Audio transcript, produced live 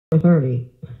30.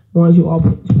 I want you all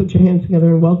to put your hands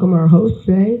together and welcome our host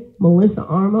today, Melissa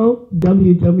Armo,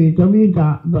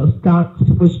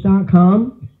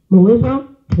 www.thestockswitch.com. Melissa,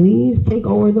 please take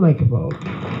over the microphone.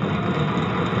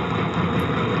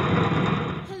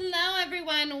 Hello,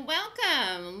 everyone.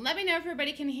 Welcome. Let me know if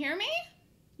everybody can hear me.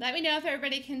 Let me know if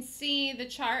everybody can see the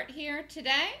chart here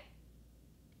today.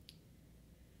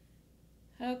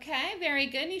 Okay, very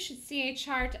good. You should see a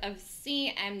chart of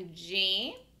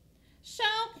CMG. So,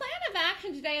 plan of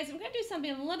action today is I'm going to do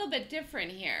something a little bit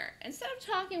different here. Instead of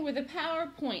talking with a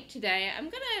PowerPoint today, I'm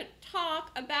going to talk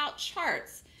about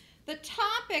charts. The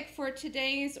topic for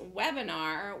today's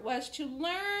webinar was to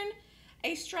learn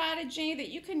a strategy that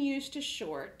you can use to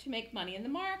short to make money in the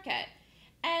market.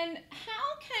 And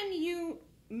how can you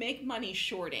make money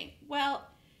shorting? Well,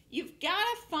 you've got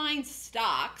to find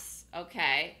stocks,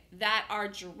 okay, that are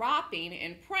dropping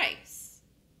in price.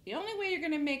 The only way you're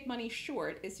going to make money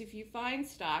short is if you find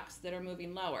stocks that are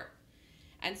moving lower.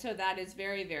 And so that is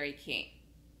very, very key.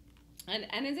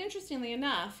 And as interestingly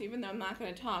enough, even though I'm not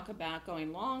going to talk about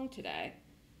going long today,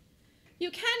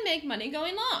 you can make money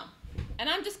going long.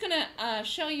 And I'm just going to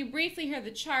show you briefly here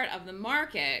the chart of the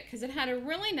market because it had a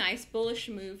really nice bullish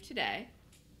move today.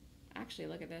 Actually,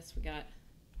 look at this. We got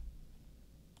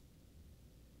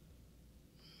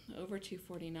over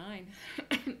 249.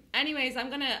 Anyways, I'm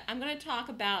gonna talk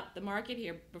about the market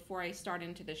here before I start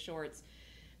into the shorts,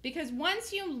 because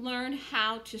once you learn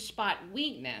how to spot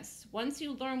weakness, once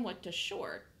you learn what to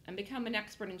short and become an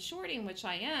expert in shorting, which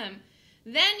I am,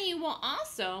 then you will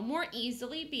also more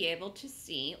easily be able to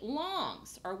see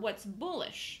longs or what's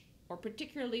bullish, or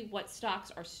particularly what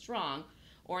stocks are strong,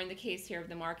 or in the case here of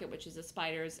the market, which is the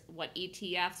spiders, what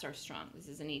ETFs are strong. This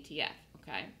is an ETF,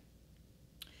 okay?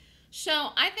 So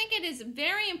I think it is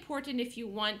very important if you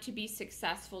want to be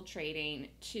successful trading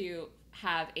to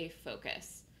have a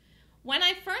focus. When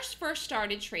I first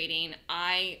started trading,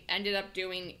 I ended up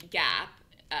doing gap,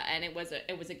 and it was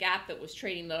a gap that was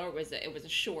trading low. It was a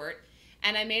short,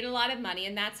 and I made a lot of money,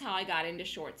 and that's how I got into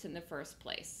shorts in the first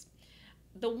place.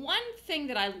 The one thing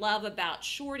that I love about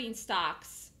shorting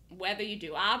stocks, whether you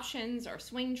do options or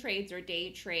swing trades or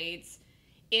day trades,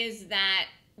 is that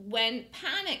when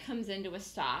panic comes into a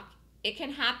stock, it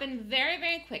can happen very,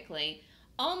 very quickly,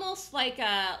 almost like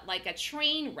a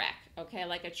train wreck, okay?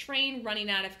 Like a train running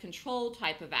out of control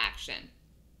type of action.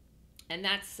 And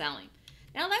that's selling.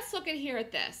 Now let's look at here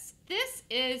at this. This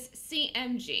is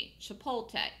CMG,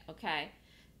 Chipotle, okay?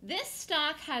 This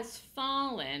stock has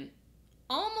fallen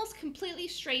almost completely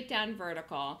straight down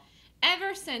vertical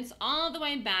ever since all the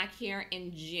way back here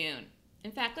in June.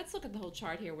 In fact, let's look at the whole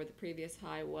chart here where the previous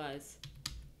high was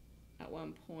at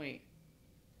one point.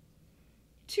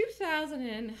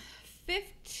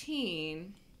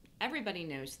 2015, everybody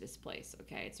knows this place,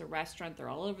 okay? It's a restaurant. They're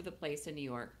all over the place in New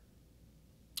York.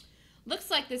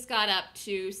 Looks like this got up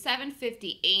to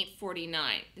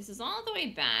 758.49. This is all the way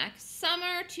back,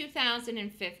 summer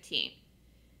 2015.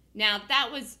 Now,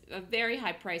 that was a very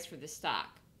high price for the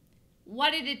stock.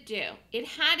 What did it do? It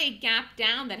had a gap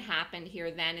down that happened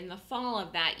here then in the fall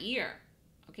of that year.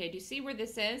 Okay, do you see where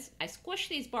this is? I squished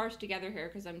these bars together here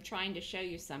because I'm trying to show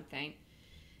you something.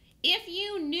 If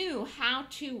you knew how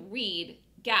to read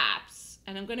gaps,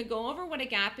 and I'm going to go over what a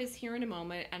gap is here in a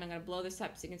moment, and I'm going to blow this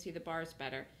up so you can see the bars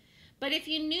better. But if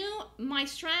you knew my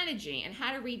strategy and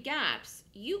how to read gaps,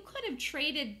 you could have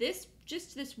traded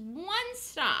just this one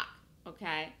stock,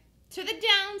 okay, to the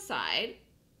downside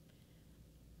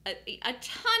a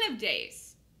ton of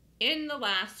days in the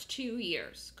last 2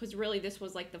 years, because really this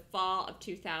was like the fall of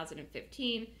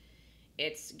 2015.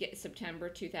 It's September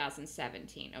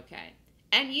 2017, okay?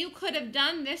 And you could have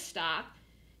done this stock.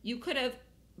 You could have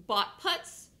bought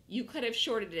puts. You could have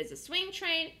shorted it as a swing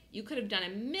trade. You could have done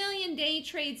a million day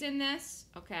trades in this,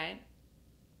 okay?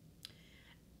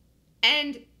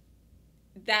 And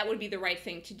that would be the right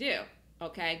thing to do,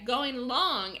 okay? Going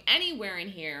long anywhere in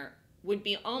here would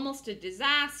be almost a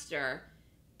disaster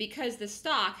because the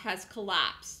stock has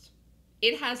collapsed.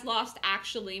 It has lost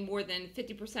actually more than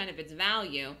 50% of its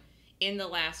value in the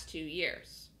last 2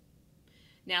 years.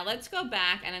 Now let's go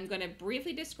back, and I'm going to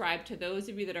briefly describe to those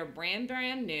of you that are brand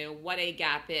new what a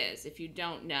gap is if you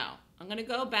don't know. I'm going to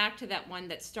go back to that one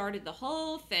that started the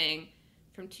whole thing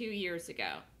from 2 years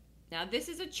ago. Now this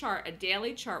is a chart, a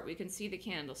daily chart where you can see the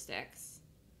candlesticks.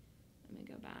 Let me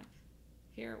go back.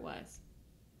 Here it was.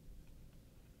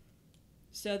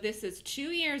 So this is 2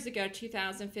 years ago,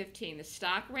 2015. The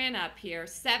stock ran up here.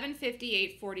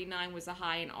 758.49 was a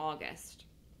high in August.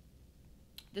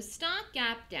 The stock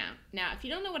gap down. Now, if you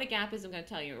don't know what a gap is, I'm going to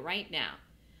tell you right now.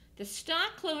 The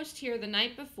stock closed here the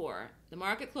night before. The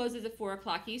market closes at 4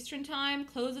 o'clock Eastern time.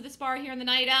 Close of this bar here on the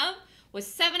night of was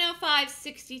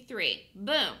 705.63.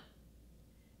 Boom.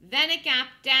 Then it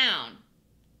gapped down.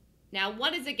 Now,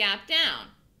 what is a gap down?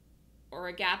 Or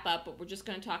a gap up, but we're just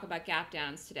going to talk about gap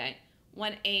downs today.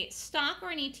 When a stock or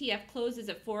an ETF closes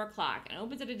at 4 o'clock and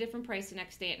opens at a different price the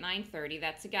next day at 9:30,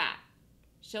 that's a gap.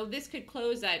 So this could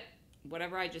close at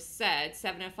whatever I just said,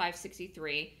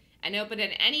 705.63, and open at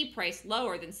any price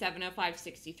lower than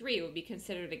 705.63, it would be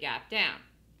considered a gap down.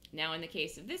 Now, in the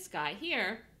case of this guy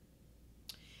here,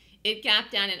 it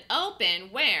gapped down and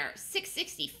opened where?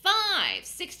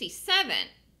 665.67.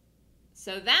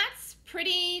 So that's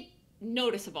pretty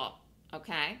noticeable,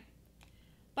 okay?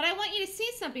 But I want you to see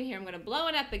something here. I'm going to blow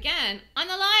it up again. On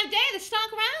the live day, the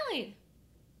stock rallied.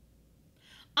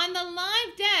 On the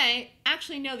live day,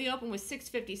 actually, no, the open was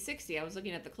 650.60. I was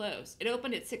looking at the close. It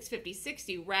opened at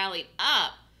 650.60, rallied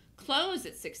up, closed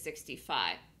at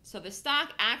 665. So the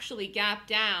stock actually gapped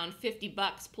down 50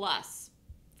 bucks plus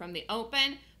from the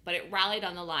open, but it rallied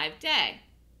on the live day.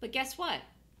 But guess what?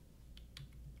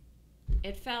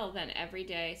 It fell then every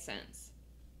day since.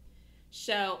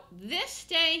 So this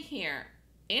day here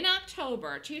in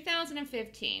October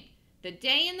 2015, the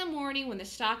day in the morning when the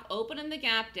stock opened in the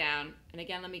gap down, and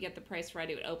again, let me get the price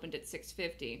right, it opened at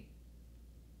 650.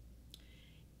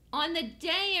 On the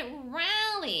day it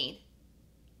rallied,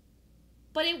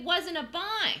 but it wasn't a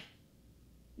buy.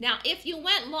 Now, if you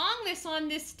went long this on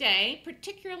this day,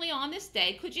 particularly on this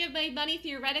day, could you have made money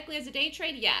theoretically as a day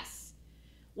trade? Yes.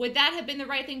 Would that have been the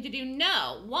right thing to do?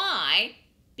 No. Why?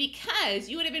 Because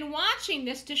you would have been watching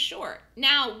this to short.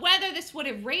 Now, whether this would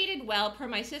have rated well per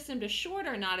my system to short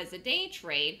or not as a day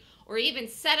trade, or even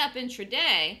set up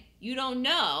intraday, you don't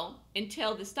know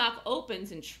until the stock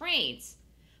opens and trades.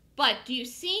 But do you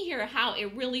see here how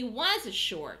it really was a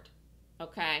short?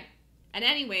 Okay. And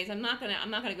anyways, I'm not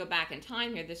gonna go back in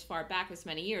time here this far back, this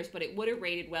many years, but it would have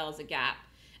rated well as a gap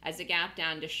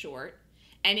down to short.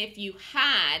 And if you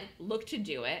had looked to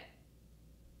do it,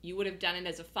 you would have done it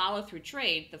as a follow-through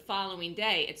trade. The following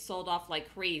day, it sold off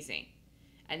like crazy.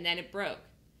 And then it broke.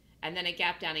 And then it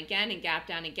gapped down again, and gapped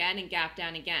down again, and gapped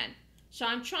down again. So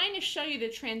I'm trying to show you the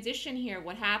transition here,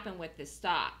 what happened with this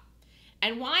stock.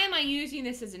 And why am I using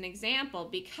this as an example?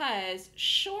 Because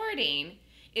shorting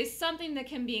is something that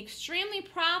can be extremely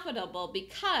profitable,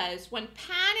 because when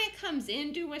panic comes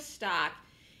into a stock,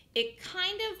 it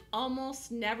kind of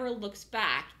almost never looks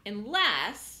back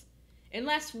unless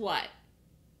what?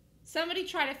 Somebody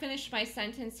try to finish my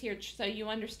sentence here so you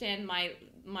understand my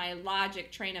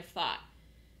logic train of thought.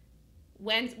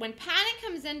 When panic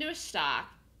comes into a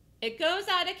stock, it goes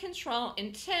out of control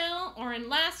until or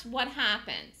unless what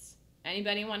happens?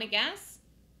 Anybody want to guess?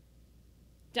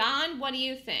 Don, what do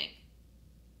you think?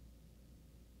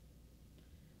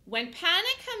 When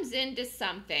panic comes into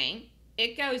something,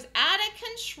 it goes out of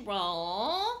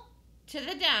control to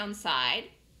the downside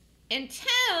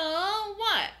until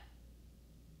what?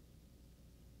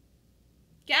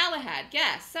 Galahad,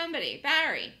 guess. Somebody.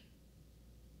 Barry.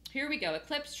 Here we go.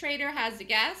 Eclipse Trader has a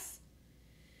guess.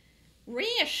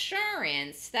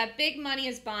 Reassurance that big money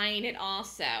is buying it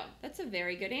also. That's a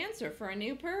very good answer for a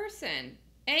new person.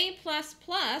 A++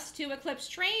 to Eclipse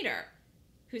Trader,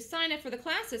 who signed up for the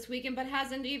class this weekend but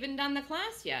hasn't even done the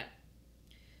class yet.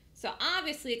 So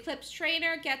obviously Eclipse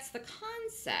Trader gets the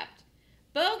concept.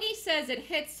 Bogey says it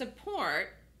hits support,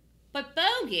 but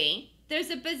Bogey,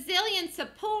 there's a bazillion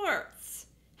supports.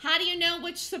 How do you know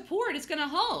which support it's going to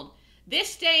hold?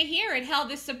 This day here, it held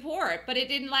this support, but it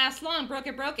didn't last long. Broke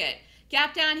it.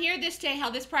 Gap down here, this day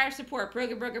held this prior support.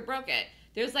 Broke it.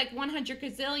 There's like 100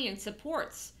 gazillion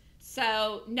supports.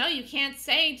 So, no, you can't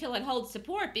say until it holds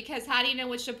support, because how do you know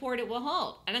which support it will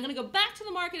hold? And I'm going to go back to the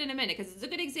market in a minute, because it's a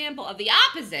good example of the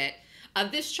opposite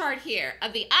of this chart here,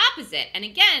 of the opposite. And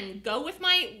again, go with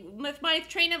my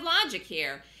train of logic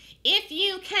here. If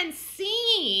you can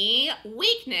see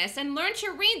weakness and learn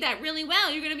to read that really well,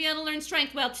 you're going to be able to learn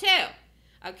strength well too.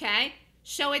 Okay?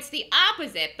 So it's the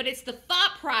opposite, but it's the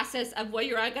thought process of what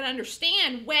you're going to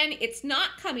understand when it's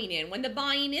not coming in, when the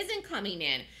buying isn't coming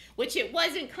in, which it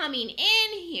wasn't coming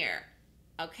in here.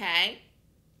 Okay?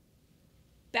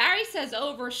 Barry says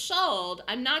oversold.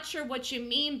 I'm not sure what you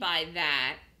mean by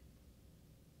that.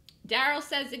 Daryl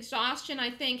says exhaustion. I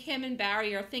think him and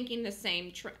Barry are thinking the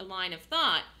same line of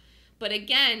thought. But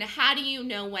again, how do you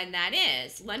know when that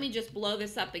is? Let me just blow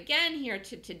this up again here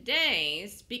to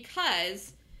today's,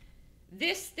 because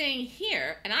this thing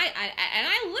here, and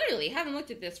I literally haven't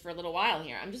looked at this for a little while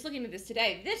here. I'm just looking at this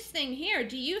today. This thing here,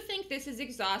 do you think this is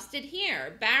exhausted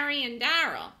here? Barry and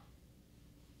Daryl.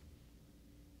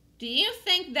 Do you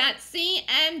think that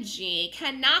CMG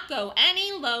cannot go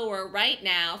any lower right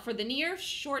now for the near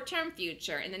short-term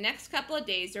future in the next couple of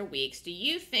days or weeks? Do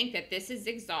you think that this is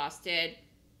exhausted?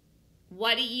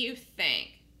 What do you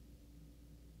think?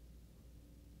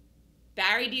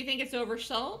 Barry, do you think it's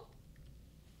oversold?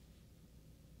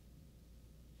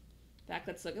 In fact,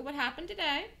 let's look at what happened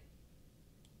today.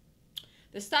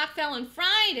 The stock fell on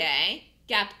Friday,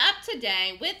 gapped up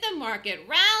today with the market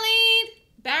rallied.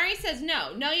 Barry says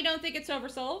no. No, you don't think it's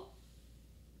oversold?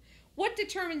 What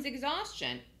determines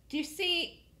exhaustion? Do you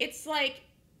see, it's like,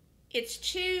 it's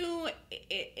too,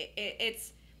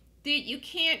 you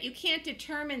can't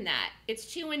determine that.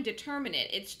 It's too indeterminate.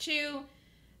 It's too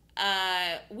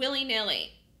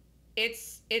willy-nilly.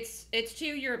 It's to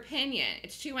your opinion.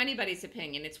 It's to anybody's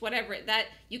opinion. It's whatever that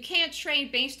you can't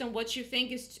trade based on what you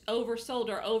think is oversold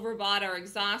or overbought or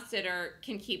exhausted or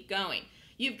can keep going.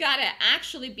 You've got to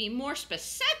actually be more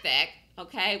specific,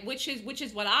 okay? Which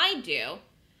is what I do.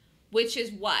 Which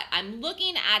is what I'm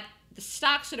looking at the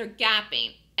stocks that are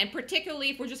gapping, and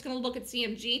particularly if we're just going to look at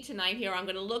CMG tonight here, I'm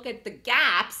going to look at the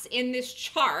gaps in this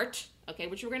chart, okay,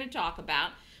 which we're going to talk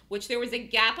about. Which there was a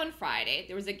gap on Friday.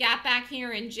 There was a gap back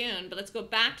here in June, but let's go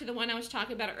back to the one I was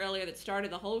talking about earlier that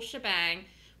started the whole shebang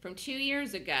from 2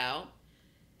 years ago.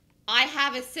 I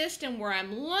have a system where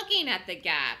I'm looking at the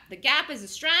gap. The gap is a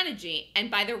strategy,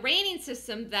 and by the rating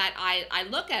system that I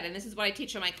look at, and this is what I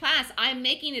teach in my class, I'm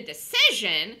making a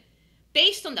decision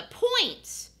based on the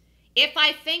points if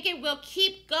I think it will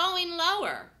keep going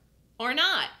lower or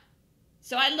not.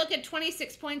 So I look at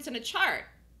 26 points on a chart.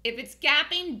 If it's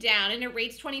gapping down and it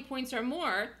rates 20 points or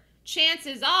more,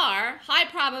 chances are high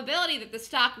probability that the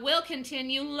stock will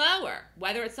continue lower,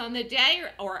 whether it's on the day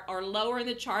or lower in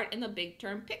the chart in the big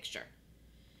term picture.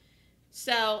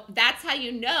 So that's how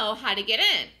you know how to get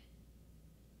in.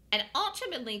 And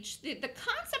ultimately, the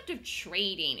concept of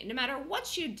trading, no matter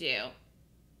what you do,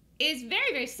 is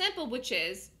very, very simple, which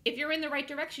is if you're in the right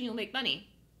direction, you'll make money.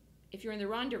 If you're in the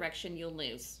wrong direction, you'll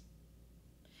lose.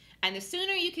 And the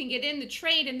sooner you can get in the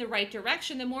trade in the right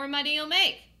direction, the more money you'll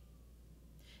make.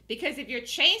 Because if you're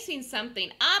chasing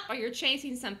something up or you're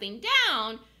chasing something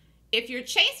down, if you're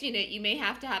chasing it, you may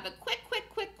have to have a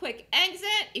quick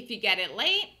exit if you get it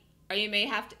late, or you may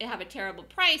have to have a terrible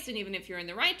price, and even if you're in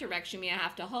the right direction, you may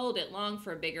have to hold it long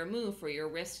for a bigger move for your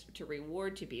risk to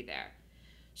reward to be there.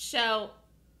 So,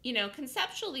 you know,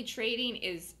 conceptually trading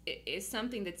is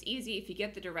something that's easy if you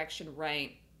get the direction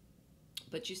right.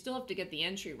 But you still have to get the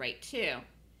entry right too.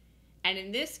 And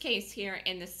in this case here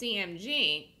in the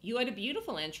CMG, you had a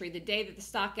beautiful entry the day that the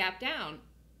stock gapped down,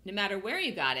 no matter where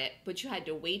you got it, but you had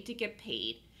to wait to get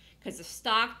paid because the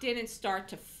stock didn't start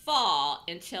to fall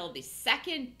until the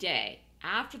second day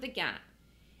after the gap.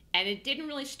 And it didn't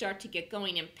really start to get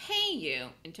going and pay you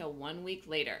until 1 week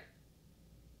later.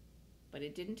 But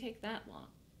it didn't take that long.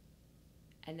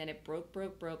 And then it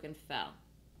broke and fell.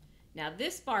 Now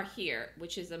this bar here,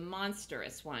 which is a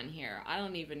monstrous one here, I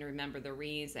don't even remember the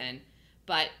reason,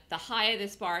 but the high of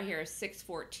this bar here is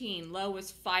 614, low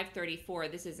was 534.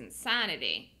 This is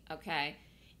insanity, okay?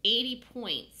 80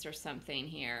 points or something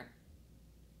here.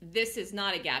 This is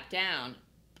not a gap down,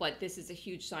 but this is a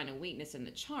huge sign of weakness in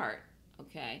the chart,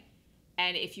 okay?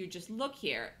 And if you just look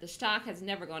here, the stock has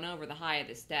never gone over the high of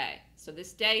this day. So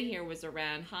this day here was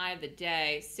around high of the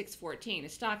day, 614. The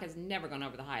stock has never gone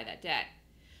over the high of that day.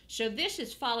 So this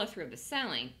is follow through of the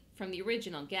selling from the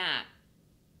original gap.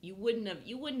 You wouldn't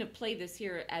have played this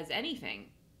here as anything,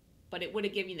 but it would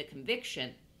have given you the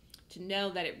conviction to know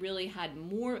that it really had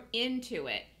more into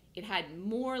it. It had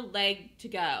more leg to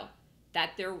go,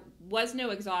 that there was no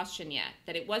exhaustion yet,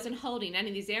 that it wasn't holding any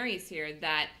of these areas here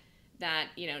that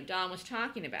you know Don was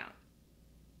talking about.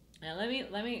 Now let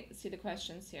me see the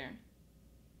questions here.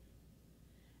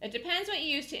 It depends what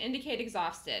you use to indicate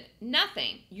exhausted.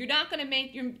 Nothing. You're not going to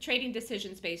make your trading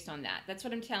decisions based on that. That's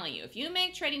what I'm telling you. If you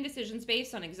make trading decisions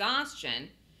based on exhaustion,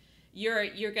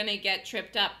 you're going to get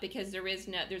tripped up because there is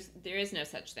no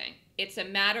such thing. It's a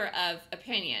matter of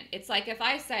opinion. It's like if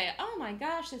I say, "Oh my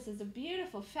gosh, this is a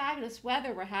beautiful, fabulous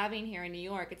weather we're having here in New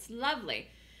York. It's lovely."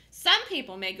 Some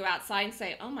people may go outside and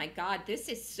say, "Oh my God,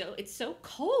 it's so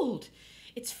cold.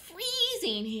 It's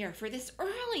freezing here for this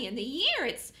early in the year.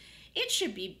 It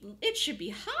should be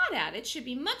hot out. It should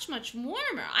be much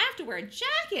warmer. I have to wear a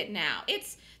jacket now.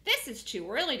 This is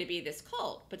too early to be this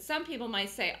cold." But some people might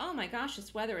say, "Oh my gosh,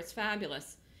 this weather is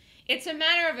fabulous." It's a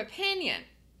matter of opinion,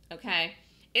 okay?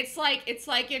 It's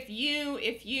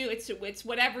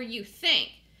whatever you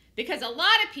think. Because a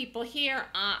lot of people here,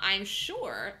 I'm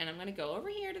sure, and I'm going to go over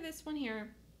here to this one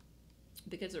here,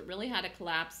 because it really had a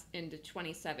collapse into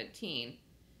 2017.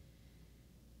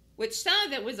 which some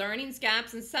of it was earnings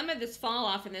gaps, and some of this fall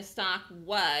off in this stock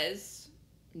was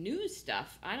news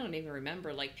stuff. I don't even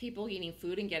remember, like people eating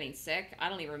food and getting sick. I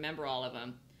don't even remember all of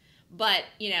them. But,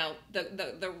 you know,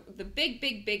 the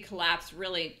big collapse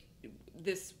really,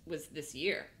 this was this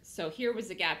year. So here was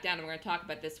the gap down, and we're going to talk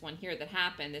about this one here that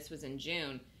happened. This was in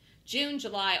June. June,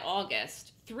 July,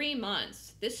 August, 3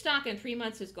 months. This stock in 3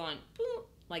 months has gone boom,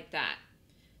 like that.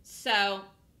 So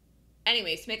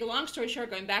anyways, to make a long story short,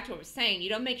 going back to what I was saying, you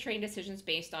don't make trading decisions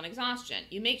based on exhaustion.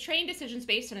 You make trading decisions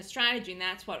based on a strategy, and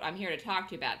that's what I'm here to talk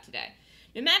to you about today.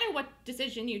 No matter what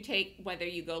decision you take, whether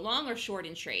you go long or short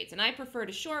in trades, and I prefer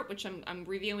to short, which I'm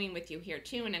reviewing with you here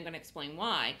too, and I'm going to explain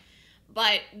why.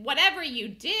 But whatever you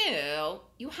do,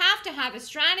 you have to have a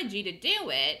strategy to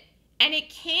do it, and it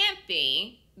can't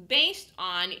be based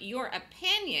on your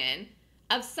opinion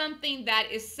of something that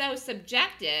is so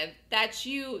subjective that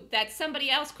somebody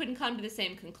else couldn't come to the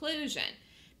same conclusion.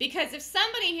 Because if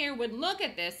somebody here would look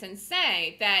at this and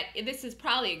say that this is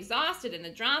probably exhausted in the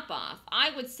drop-off,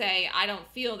 I would say I don't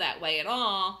feel that way at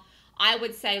all. I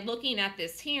would say, looking at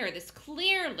this here, this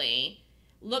clearly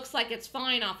looks like it's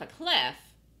falling off a cliff.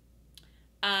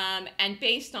 And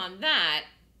based on that,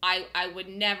 I would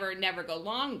never go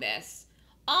long this.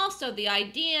 Also, the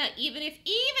idea, even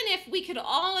if we could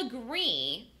all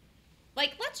agree,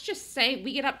 like let's just say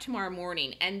we get up tomorrow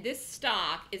morning and this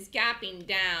stock is gapping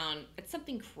down at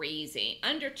something crazy,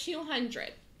 under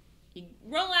 200. You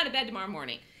roll out of bed tomorrow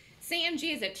morning,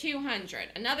 CMG is at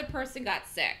 200. Another person got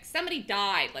sick. Somebody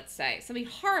died, let's say. Something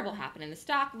horrible happened and the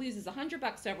stock loses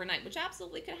 $100 overnight, which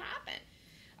absolutely could happen.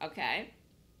 Okay?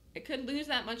 It could lose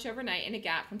that much overnight in a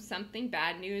gap from something,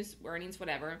 bad news, earnings,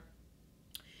 whatever.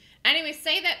 Anyway,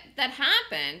 say that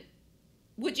happened.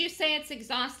 Would you say it's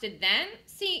exhausted then?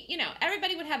 See, you know,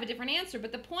 everybody would have a different answer,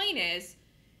 but the point is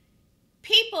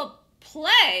people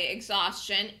play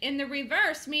exhaustion in the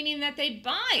reverse, meaning that they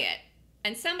buy it.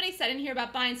 And somebody said in here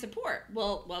about buying support.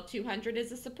 Well, 200 is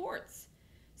the supports.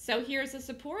 So here's a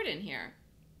support in here.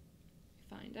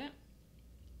 Find it.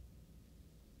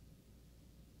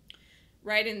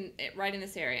 Right in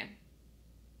this area.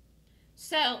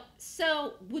 So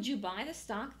would you buy the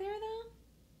stock there though?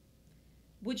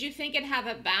 Would you think it'd have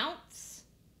a bounce?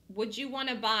 Would you want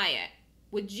to buy it?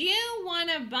 Would you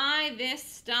want to buy this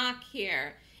stock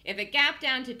here if it gapped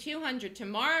down to 200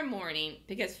 tomorrow morning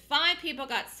because 5 people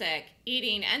got sick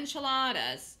eating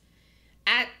enchiladas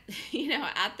at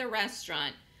the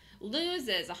restaurant,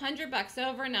 loses $100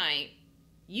 overnight?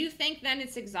 You think then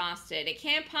it's exhausted. It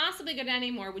can't possibly go down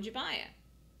anymore. Would you buy it?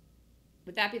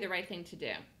 Would that be the right thing to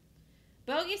do?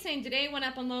 Bogey's saying today went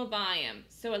up on low volume,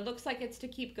 so it looks like it's to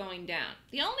keep going down.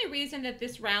 The only reason that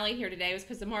this rally here today was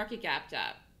because the market gapped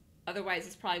up. Otherwise,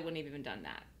 this probably wouldn't have even done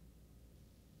that.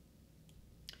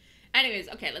 Anyways,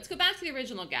 okay, let's go back to the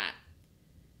original gap.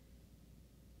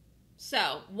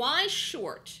 So, why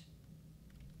short?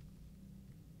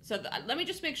 So, let me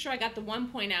just make sure I got the one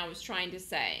point I was trying to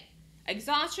say.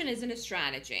 Exhaustion isn't a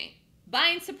strategy.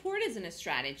 Buying support isn't a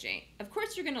strategy. Of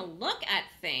course, you're going to look at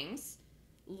things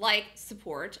like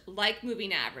support, like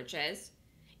moving averages.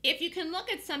 If you can look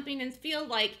at something and feel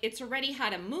like it's already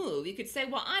had a move, you could say,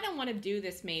 well, I don't want to do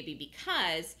this maybe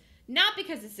because, not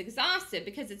because it's exhausted,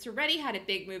 because it's already had a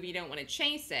big move, you don't want to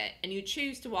chase it, and you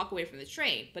choose to walk away from the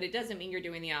trade, but it doesn't mean you're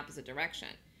doing the opposite direction.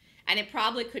 And it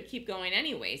probably could keep going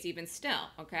anyways, even still,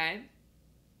 okay?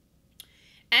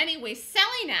 Anyway,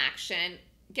 selling action,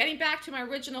 getting back to my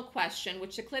original question,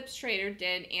 which Eclipse Trader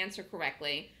did answer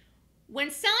correctly. When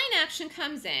selling action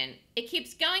comes in, it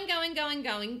keeps going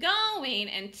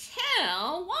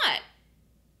until what?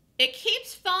 It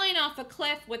keeps falling off a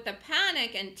cliff with the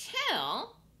panic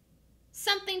until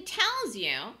something tells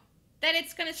you that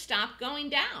it's going to stop going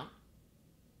down.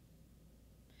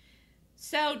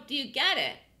 So do you get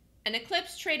it? And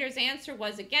Eclipse Trader's answer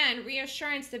was, again,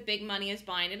 reassurance that big money is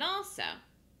buying it also.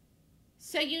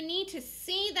 So you need to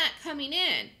see that coming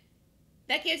in.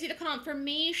 That gives you the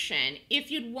confirmation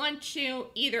if you'd want to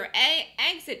either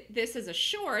exit this as a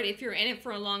short, if you're in it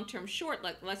for a long-term short,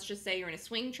 like let's just say you're in a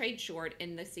swing trade short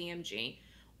in the CMG,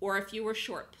 or if you were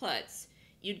short puts,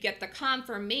 you'd get the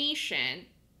confirmation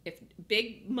if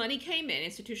big money came in,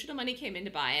 institutional money came in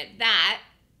to buy it, that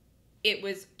it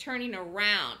was turning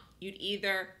around. You'd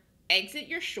either exit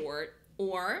your short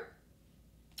or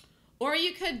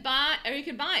you could buy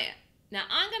it. Now,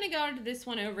 I'm going to go to this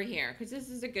one over here because this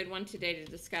is a good one today to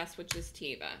discuss, which is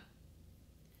Teva.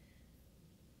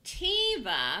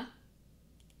 Teva.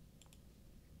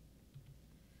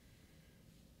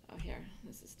 Oh, here.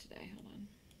 This is today. Hold on.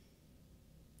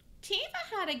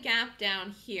 Teva had a gap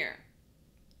down here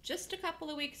just a couple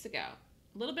of weeks ago.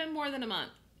 A little bit more than a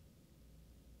month.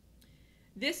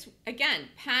 This, again,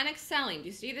 panic selling. Do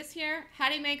you see this here? How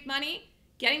do you make money?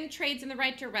 Getting the trades in the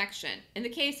right direction. In the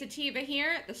case of Teva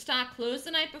here, the stock closed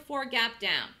the night before, gap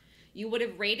down. You would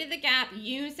have rated the gap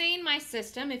using my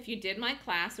system if you did my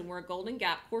class and were a Golden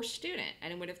Gap course student.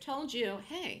 And it would have told you,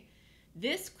 hey,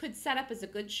 this could set up as a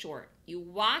good short. You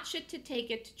watch it to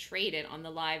take it to trade it on the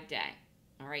live day.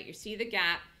 All right, you see the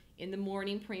gap in the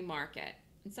morning pre-market.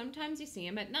 And sometimes you see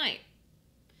them at night.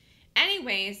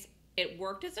 Anyways, it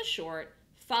worked as a short,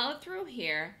 followed through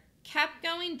here, kept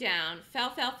going down,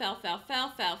 fell.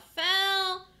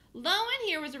 Low in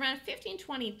here was around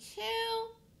 1522.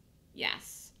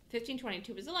 Yes,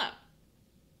 1522 was a low.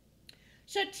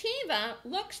 So Teva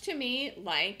looks to me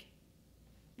like,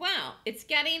 wow, it's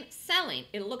getting selling.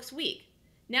 It looks weak.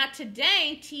 Now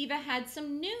today, Teva had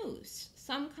some news,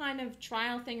 some kind of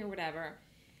trial thing or whatever,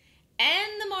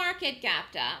 and the market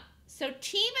gapped up. So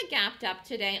Teva gapped up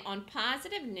today on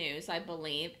positive news, I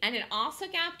believe, and it also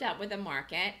gapped up with the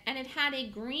market, and it had a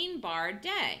green bar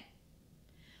day.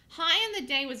 High in the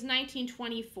day was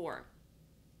 1924.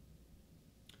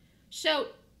 So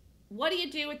what do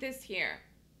you do with this here?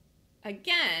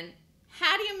 Again,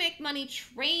 how do you make money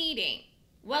trading?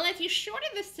 Well, if you shorted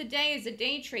this today as a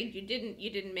day trade, you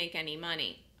didn't make any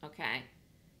money, okay?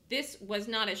 This was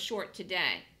not a short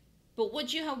today. But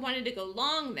would you have wanted to go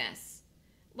long this?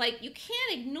 Like, you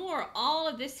can't ignore all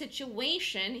of this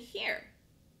situation here,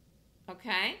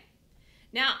 okay?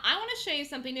 Now, I want to show you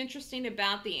something interesting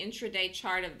about the intraday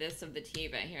chart of the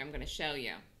Teva. Here, I'm going to show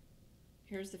you.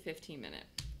 Here's the 15-minute.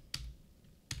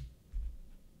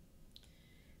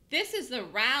 This is the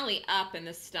rally up in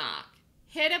the stock.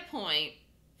 Hit a point,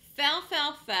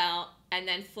 fell, and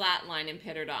then flatlined and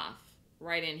pittered off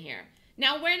right in here.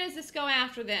 Now, where does this go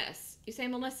after this? You say,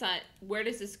 Melissa, where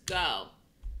does this go?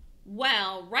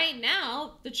 Well, right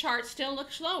now, the chart still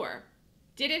looks lower.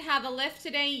 Did it have a lift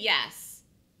today? Yes.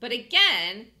 But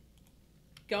again,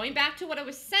 going back to what I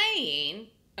was saying,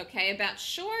 okay, about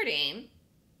shorting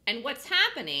and what's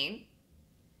happening,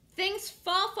 things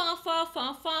fall until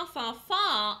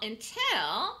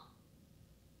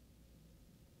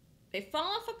they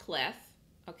fall off a cliff,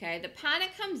 okay? The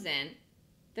panic comes in.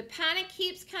 The panic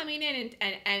keeps coming in,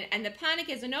 and the panic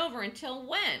isn't over until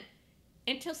when?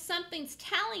 Until something's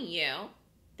telling you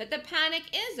that the panic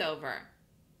is over.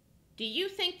 Do you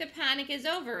think the panic is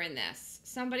over in this?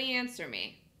 Somebody answer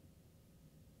me.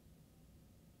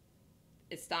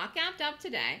 The stock gapped up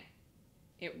today.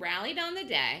 It rallied on the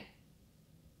day.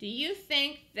 Do you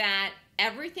think that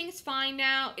everything's fine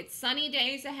now? It's sunny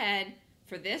days ahead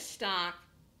for this stock.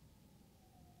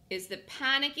 Is the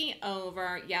panicky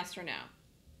over? Yes or no?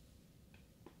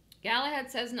 Galahad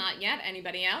says not yet.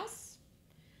 Anybody else?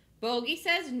 Bogey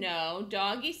says no.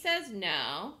 Doggy says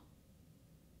no.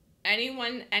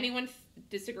 Anyone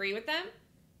disagree with them?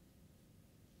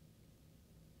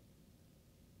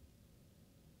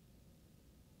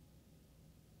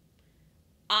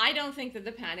 I don't think that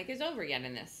the panic is over yet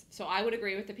in this. So I would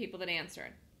agree with the people that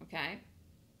answered. Okay?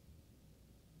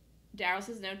 Daryl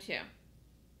says no too.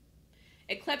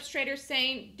 Eclipse Trader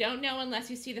saying, don't know unless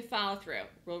you see the follow through.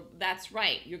 Well, that's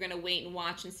right. You're going to wait and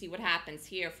watch and see what happens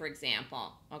here, for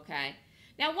example. Okay?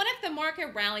 Now, what if the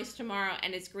market rallies tomorrow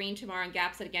and is green tomorrow and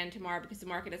gaps it again tomorrow because the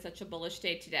market is such a bullish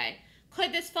day today?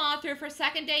 Could this follow through for a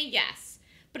second day? Yes.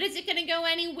 But is it going to go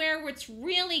anywhere where it's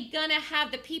really going to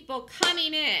have the people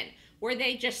coming in, where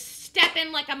they just step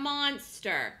in like a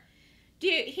monster?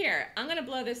 Here, I'm going to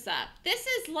blow this up. This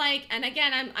is like, and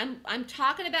again, I'm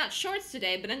talking about shorts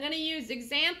today, but I'm going to use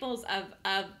examples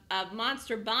of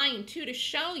monster buying too to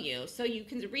show you, so you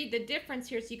can read the difference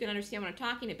here so you can understand what I'm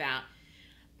talking about.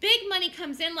 Big money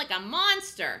comes in like a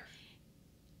monster.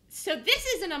 So this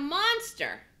isn't a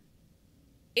monster.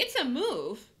 It's a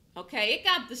move, okay?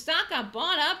 The stock got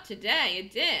bought up today.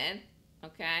 It did,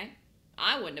 okay?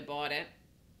 I wouldn't have bought it.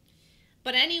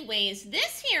 But anyways,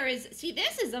 this here is, see,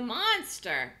 this is a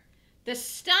monster. The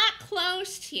stock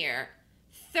closed here,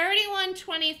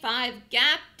 31.25,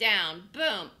 gap down,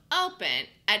 boom, open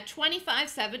at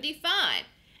 25.75,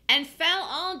 and fell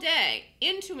all day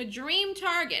into a dream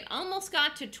target, almost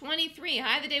got to 23,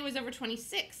 high of the day was over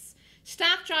 26.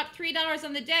 Stock dropped $3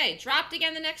 on the day, dropped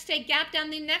again the next day, gap down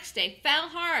the next day, fell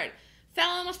hard, fell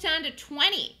almost down to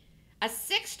 20. A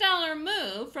 $6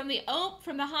 move from the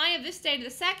high of this day to the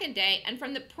second day, and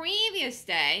from the previous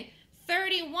day,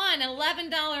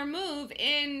 $11 move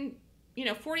in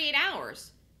 48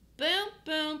 hours. Boom,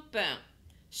 boom, boom.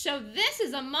 So this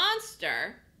is a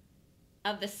monster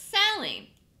of the selling.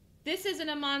 This isn't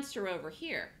a monster over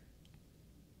here.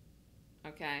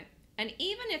 Okay? And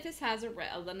even if this has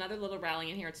another little rally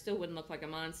in here, it still wouldn't look like a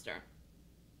monster.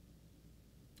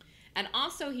 And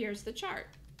also here's the chart.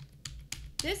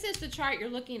 This is the chart you're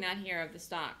looking at here of the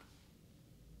stock.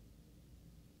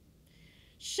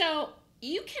 So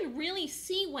you can really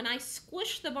see when I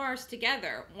squish the bars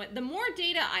together, the more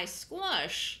data I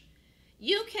squish,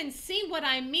 you can see what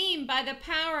I mean by the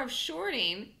power of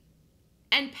shorting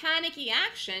and panicky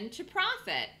action to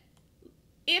profit.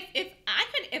 If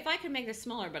I could make this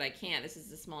smaller, but I can't. This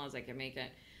is as small as I can make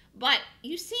it. But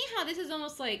you see how this is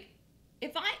almost like,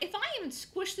 if I even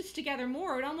squish this together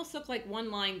more, it would almost look like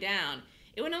one line down.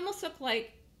 It would almost look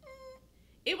like,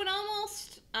 it would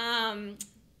almost,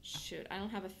 shoot, I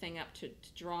don't have a thing up to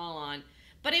draw on.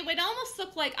 But it would almost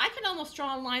look like, I could almost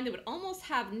draw a line that would almost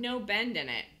have no bend in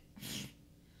it.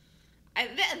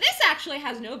 This actually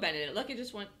has no bend in it. Look, it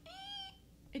just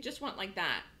went like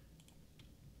that.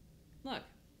 Look.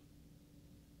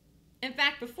 In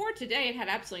fact, before today, it had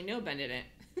absolutely no bend in it.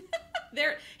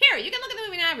 Here, you can look at the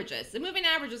moving averages. The moving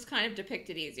averages kind of depict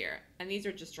it easier. And these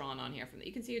are just drawn on here.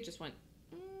 You can see it just went,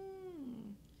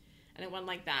 and it went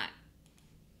like that.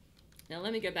 Now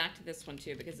let me go back to this one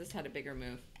too, because this had a bigger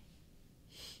move.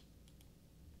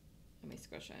 Let me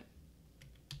squish it.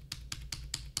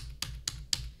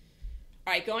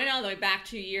 All right, going all the way back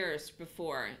 2 years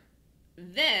before.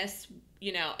 This,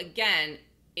 you know, again,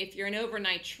 if you're an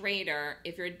overnight trader,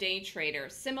 if you're a day trader,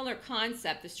 similar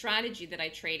concept. The strategy that I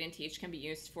trade and teach can be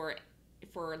used for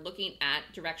looking at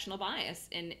directional bias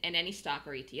in any stock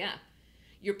or ETF.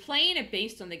 You're playing it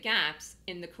based on the gaps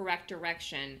in the correct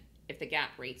direction if the gap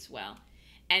rates well.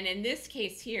 And in this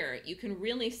case here, you can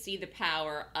really see the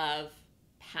power of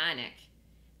panic,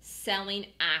 selling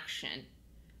action,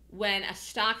 when a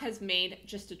stock has made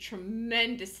just a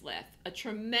tremendous lift, a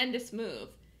tremendous move,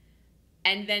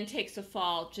 and then takes a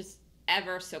fall just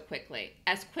ever so quickly.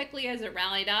 As quickly as it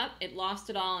rallied up, it lost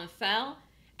it all and fell.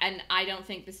 And I don't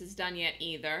think this is done yet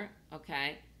either,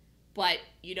 okay? But,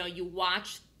 you know, you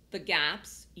watch the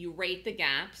gaps, you rate the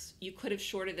gaps. You could have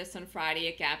shorted this on Friday,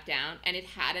 it gapped down, and it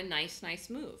had a nice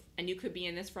move. And you could be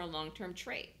in this for a long-term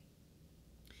trade.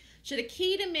 So the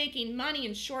key to making money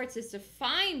in shorts is to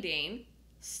finding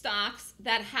stocks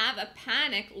that have a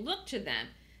panic look to them,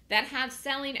 that have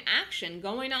selling action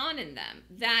going on in them,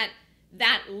 that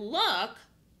look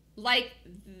like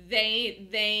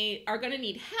they are going to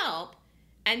need help,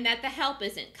 and that the help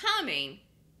isn't coming.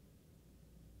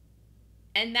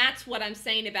 And that's what I'm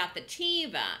saying about the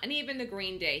Teva and even the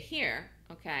Green Day here,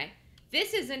 okay?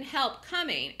 This isn't help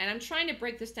coming, and I'm trying to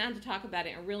break this down to talk about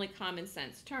it in really common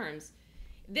sense terms.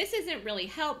 This isn't really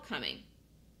help coming.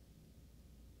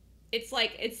 It's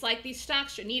like these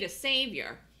stocks should need a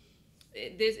savior.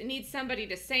 It needs somebody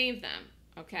to save them,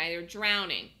 okay? They're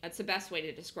drowning. That's the best way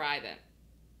to describe it.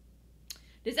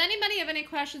 Does anybody have any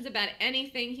questions about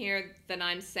anything here that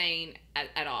I'm saying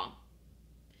at all?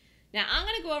 Now, I'm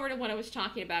going to go over to what I was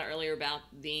talking about earlier about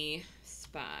the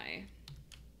SPY.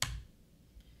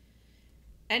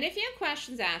 And if you have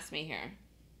questions, ask me here.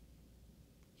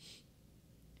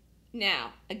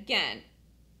 Now, again,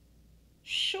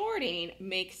 shorting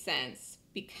makes sense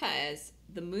because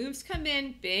the moves come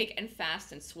in big and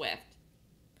fast and swift.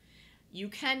 You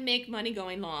can make money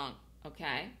going long,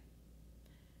 okay?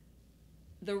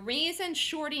 The reason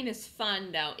shorting is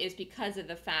fun, though, is because of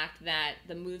the fact that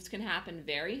the moves can happen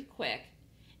very quick.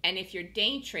 And if you're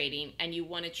day trading and you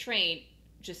want to trade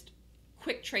just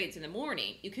quick trades in the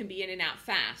morning, you can be in and out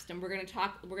fast. And we're going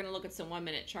to look at some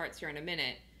 1-minute charts here in a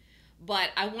minute.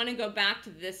 But I want to go back to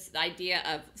this idea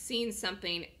of seeing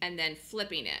something and then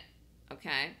flipping it,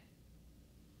 okay?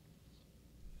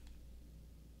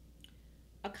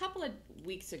 A couple of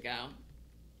weeks ago,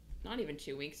 not even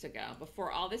 2 weeks ago,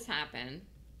 before all this happened,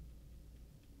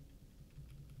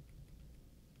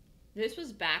 this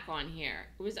was back on here.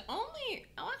 It was only,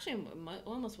 actually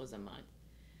almost was a month.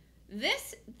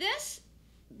 This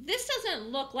doesn't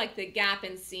look like the gap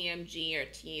in CMG or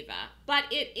Teva, but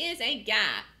it is a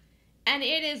gap. And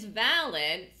it is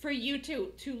valid for you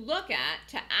to look at,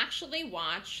 to actually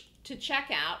watch, to check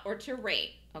out, or to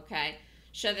rate, okay?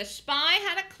 So the SPY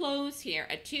had a close here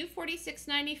at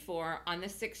 246.94 on the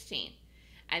 16th.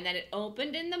 And then it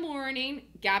opened in the morning,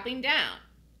 gapping down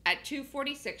at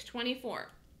 246.24.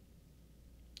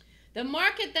 The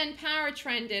market then power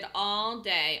trended all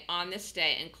day on this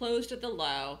day and closed at the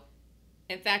low.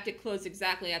 In fact, it closed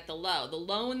exactly at the low. The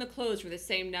low and the close were the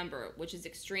same number, which is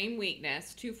extreme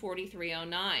weakness,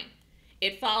 243.09.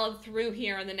 It followed through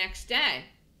here on the next day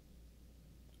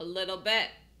a little bit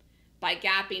by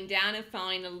gapping down and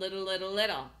falling a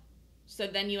little. So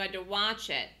then you had to watch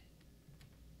it,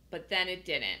 but then it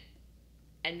didn't,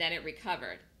 and then it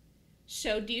recovered.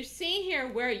 So do you see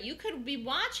here where you could be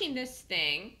watching this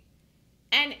thing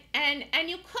and And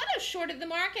you could have shorted the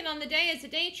market on the day as a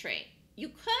day trade. You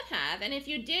could have, and if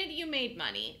you did, you made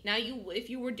money. Now, if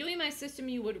you were doing my system,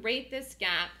 you would rate this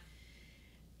gap,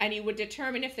 and you would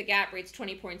determine if the gap rates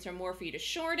 20 points or more for you to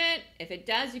short it. If it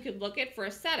does, you could look it for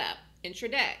a setup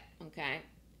intraday, okay?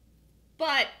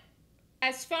 But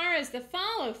as far as the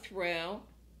follow-through,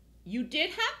 you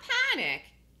did have panic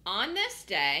on this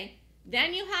day.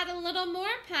 Then you had a little more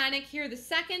panic here the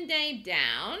second day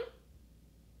down.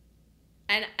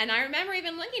 And I remember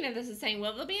even looking at this and saying,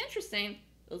 well, it'll be interesting.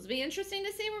 It'll be interesting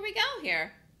to see where we go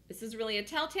here. This is really a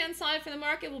telltale sign for the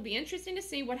market. It will be interesting to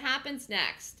see what happens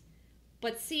next.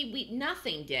 But see,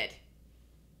 nothing did.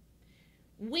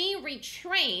 We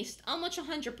retraced almost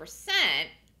 100%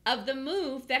 of the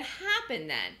move that happened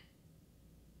then.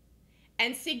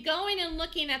 And see, going and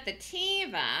looking at the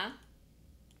TIVA,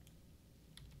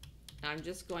 I'm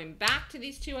just going back to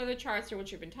these two other charts here,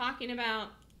 which we've been talking about.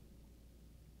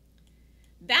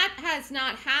 That has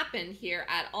not happened here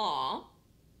at all,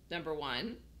 number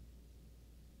one.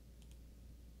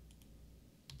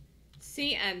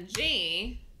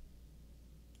 CMG,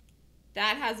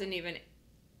 that hasn't even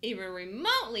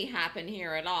remotely happened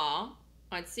here at all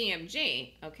on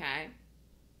CMG, okay?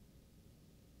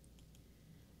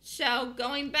 So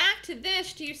going back to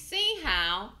this, do you see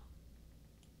how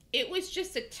it was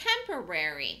just a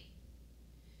temporary?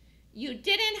 You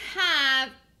didn't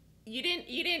have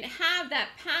that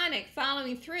panic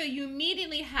following through. You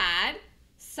immediately had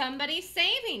somebody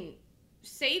saving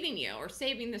you or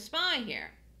saving the SPY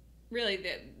here. Really,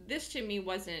 this to me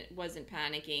wasn't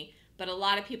panicky, but a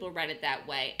lot of people read it that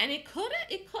way, and it could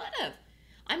have.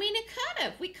 I mean, it could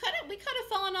have. We could have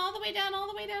fallen all the way down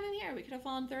in here. We could have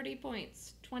fallen 30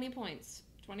 points, 20 points,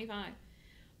 25.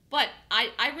 But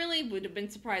I really would have been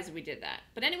surprised if we did that.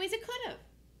 But anyways, it could have.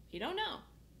 You don't know.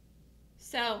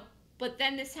 So, but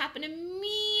then this happened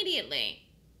immediately,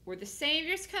 where the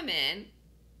saviors come in,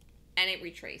 and it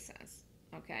retraces.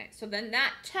 Okay, so then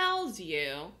that tells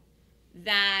you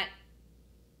that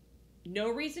no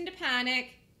reason to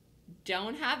panic,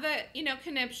 don't have a,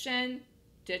 conniption,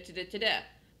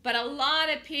 But a lot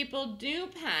of people do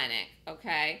panic,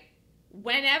 okay,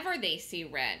 whenever they see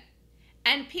red.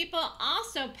 And people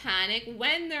also panic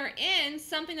when they're in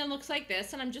something that looks like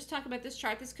this. And I'm just talking about this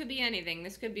chart. This could be anything.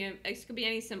 This could be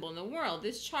any symbol in the world.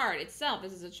 This chart itself,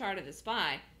 this is a chart of the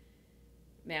SPY.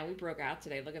 Man, we broke out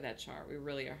today. Look at that chart. We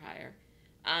really are higher.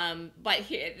 But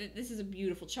here, this is a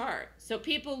beautiful chart. So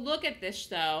people look at this,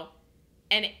 though,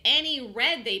 and any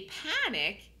red, they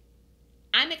panic.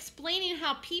 I'm explaining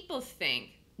how people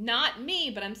think. Not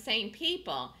me, but I'm saying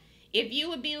people. If you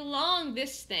would be long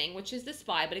this thing, which is the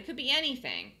SPY, but it could be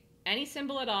anything, any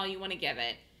symbol at all you want to give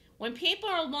it. When people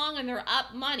are long and they're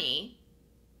up money,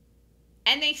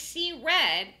 and they see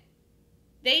red,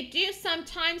 they do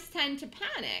sometimes tend to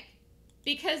panic.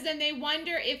 Because then they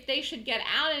wonder if they should get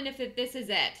out and if this is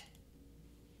it.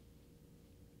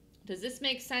 Does this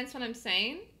make sense what I'm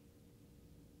saying?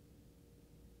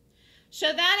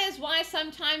 So that is why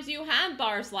sometimes you have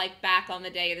bars like back on the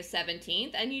day of the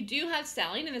 17th, and you do have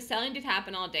selling, and the selling did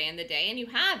happen all day in the day, and you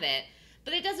have it,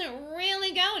 but it doesn't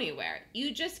really go anywhere.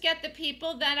 You just get the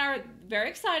people that are very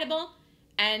excitable,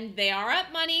 and they are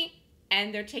up money,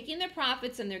 and they're taking their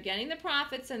profits, and they're getting the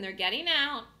profits, and they're getting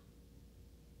out.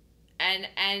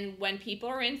 And when people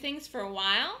are in things for a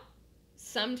while,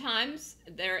 sometimes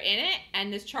they're in it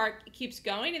and this chart keeps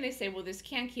going and they say, well, this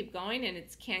can't keep going and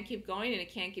it can't keep going and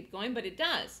it can't keep going, but it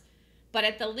does. But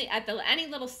at any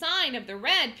little sign of the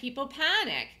red, people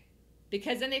panic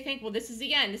because then they think, well, this is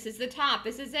the end. This is the top.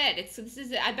 This is it. This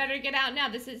is it. I better get out now.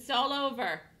 It's all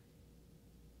over.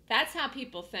 That's how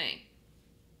people think.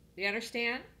 Do you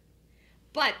understand?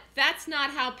 But that's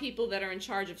not how people that are in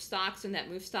charge of stocks and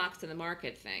that move stocks to the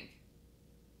market think.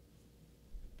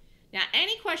 Now,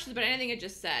 any questions about anything I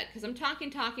just said? Because I'm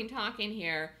talking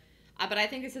here, but I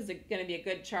think this is going to be a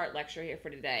good chart lecture here for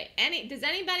today. Does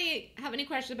anybody have any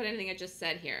questions about anything I just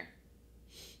said here?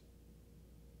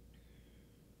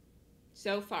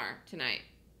 So far tonight.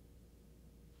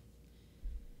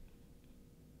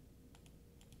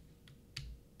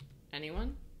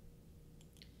 Anyone?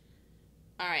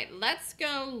 All right, let's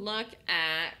go look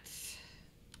at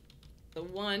the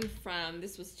one from,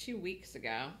 this was 2 weeks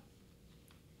ago.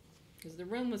 Because the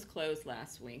room was closed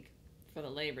last week for the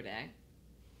Labor Day.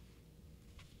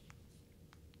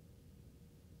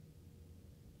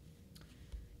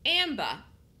 AMBA.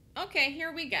 Okay,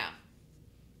 here we go.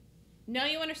 No,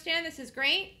 you understand? This is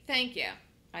great? Thank you.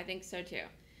 I think so too.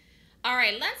 All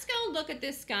right, let's go look at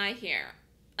this guy here.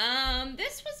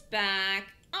 This was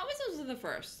back, this was the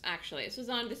first, actually. This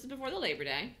is before the Labor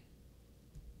Day.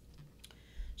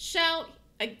 So,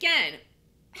 again,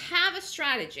 have a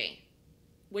strategy,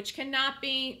 which cannot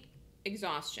be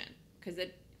exhaustion, because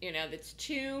it's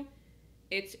too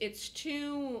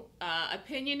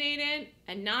opinionated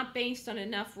and not based on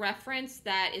enough reference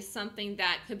that is something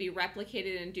that could be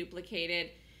replicated and duplicated,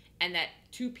 and that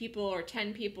 2 people or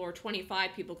 10 people or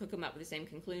 25 people could come up with the same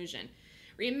conclusion.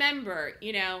 Remember,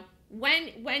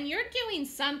 when you're doing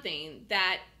something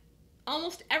that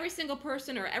almost every single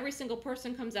person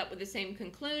comes up with the same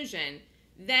conclusion,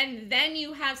 then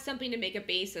you have something to make a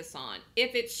basis on.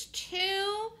 If it's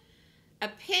too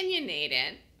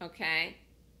opinionated, okay,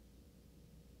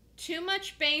 too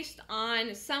much based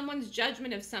on someone's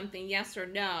judgment of something, yes or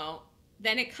no,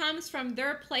 then it comes from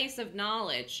their place of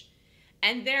knowledge,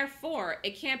 and therefore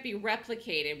it can't be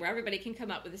replicated where everybody can come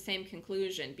up with the same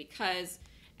conclusion, because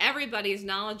everybody's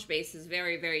knowledge base is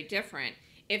very, very different.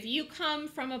 If you come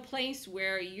from a place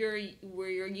where you're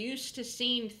used to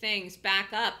seeing things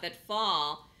back up that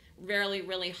fall really,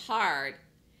 really hard,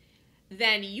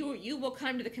 then you will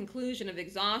come to the conclusion of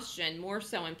exhaustion more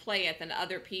so and play it than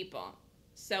other people.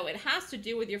 So it has to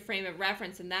do with your frame of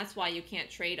reference, and that's why you can't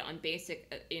trade on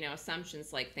basic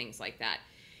assumptions like things like that.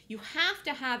 You have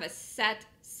to have a set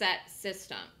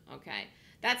system, okay?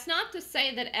 That's not to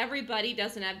say that everybody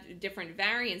doesn't have different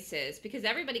variances, because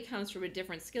everybody comes from a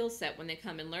different skill set when they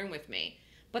come and learn with me.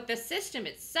 But the system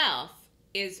itself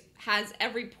has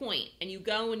every point, and you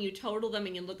go and you total them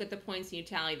and you look at the points and you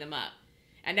tally them up.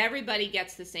 And everybody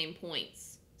gets the same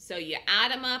points. So you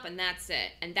add them up and that's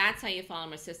it. And that's how you follow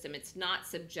my system. It's not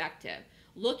subjective.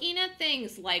 Looking at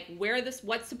things like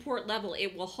what support level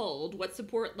it will hold, what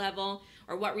support level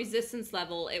or what resistance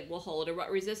level it will hold, or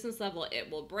what resistance level it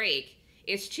will break,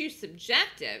 is too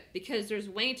subjective, because there's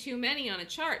way too many on a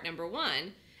chart, number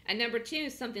one. And number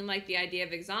two, something like the idea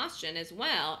of exhaustion as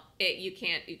well, you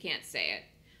can't say it.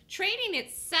 Trading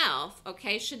itself,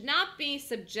 okay, should not be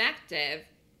subjective,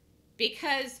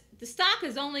 because the stock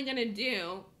is only going to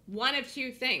do one of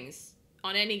 2 things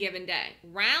on any given day: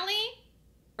 rally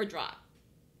or drop.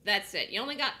 That's it. You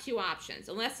only got 2 options,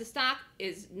 unless the stock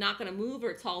is not going to move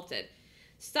or it's halted.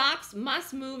 Stocks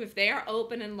must move if they are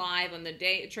open and live on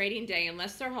the trading day.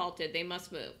 Unless they're halted, they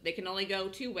must move. They can only go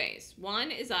 2 ways. One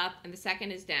is up and the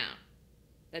second is down.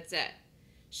 That's it.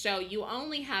 So you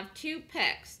only have 2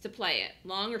 picks to play it,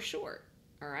 long or short.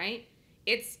 All right?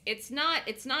 It's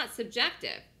not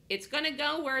subjective. It's going to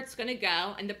go where it's going to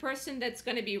go, and the person that's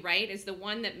going to be right is the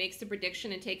one that makes the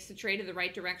prediction and takes the trade in the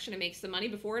right direction and makes the money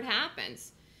before it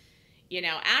happens.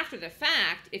 After the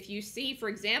fact, if you see, for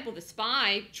example, the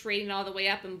SPY trading all the way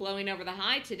up and blowing over the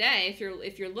high today,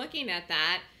 if you're looking at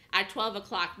that at 12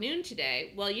 o'clock noon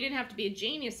today, well, you didn't have to be a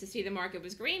genius to see the market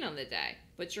was green on the day.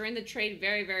 But you're in the trade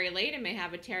very, very late and may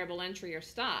have a terrible entry or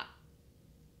stop.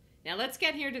 Now let's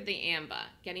get here to the AMBA.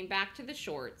 Getting back to the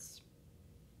shorts.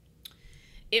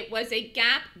 It was a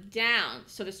gap down.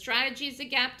 So the strategy is a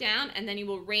gap down, and then you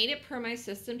will rate it per my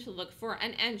system to look for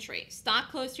an entry. Stock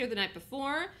closed here the night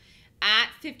before at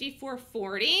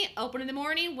 54.40. Open in the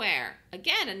morning where?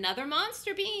 Again, another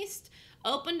monster beast.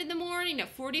 Opened in the morning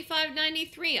at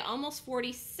 45.93, almost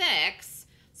 46.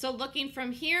 So looking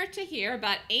from here to here,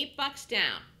 about $8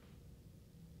 down.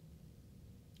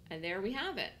 And there we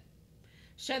have it.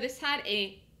 So this had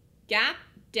a gap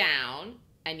down,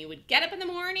 and you would get up in the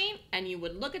morning and you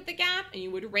would look at the gap and you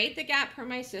would rate the gap per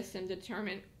my system to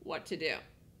determine what to do.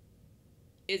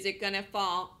 Is it going to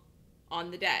fall on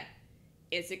the day?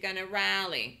 Is it going to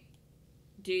rally?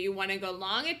 Do you want to go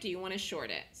long it? Do you want to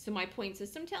short it? So my point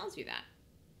system tells you that.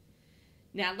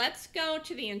 Now let's go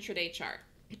to the intraday chart.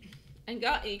 And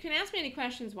you can ask me any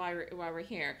questions while we're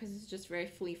here, because it's just very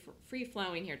free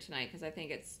flowing here tonight, because I think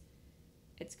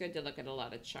it's good to look at a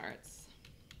lot of charts.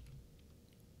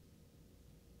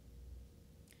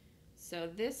 So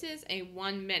this is a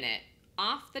 1 minute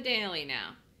off the daily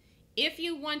now. If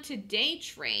you want to day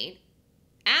trade,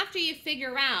 after you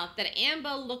figure out that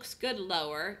AMBA looks good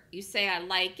lower, you say, I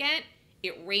like it.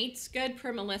 It rates good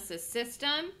per Melissa's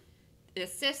system. The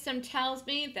system tells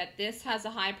me that this has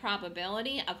a high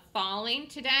probability of falling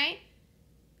today,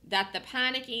 that the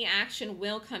panicky action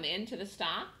will come into the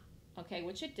stock, okay,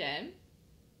 which it did.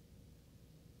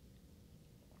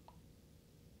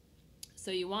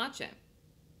 So you watch it.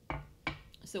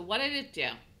 So what did it do?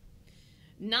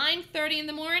 9:30 in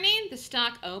the morning, the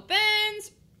stock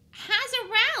opens, has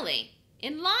a rally.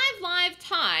 In live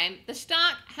time, the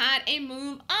stock had a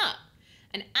move up.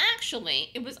 And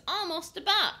actually, it was almost a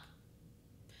buck.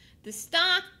 The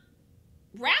stock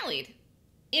rallied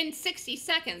in 60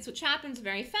 seconds, which happens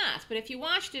very fast. But if you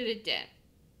watched it, it did.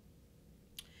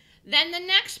 Then the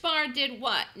next bar did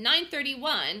what?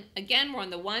 9:31. Again, we're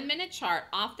on the 1 minute chart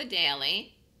off the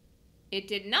daily. it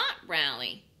did not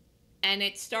rally, and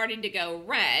it started to go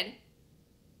red,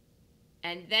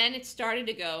 and then it started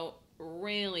to go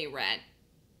really red.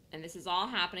 And this is all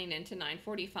happening into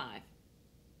 9:45,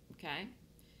 okay?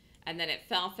 And then it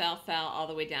fell all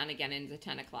the way down again into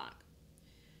 10 o'clock.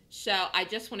 So I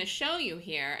just want to show you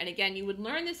here, and again, you would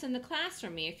learn this in the class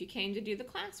from me if you came to do the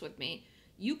class with me.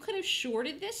 You could have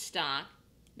shorted this stock.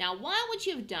 Now, why would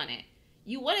you have done it?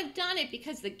 You would have done it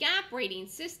because the gap rating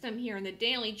system here in the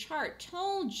daily chart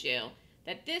told you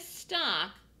that this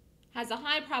stock has a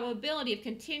high probability of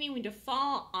continuing to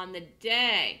fall on the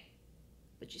day.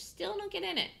 But you still don't get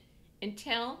in it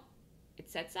until it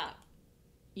sets up.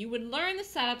 You would learn the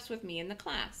setups with me in the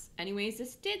class. Anyways,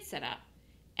 this did set up,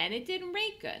 and it didn't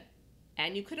rate good,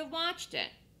 and you could have watched it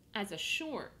as a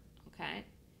short, okay?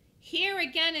 Here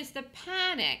again is the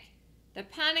panic. The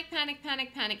panic,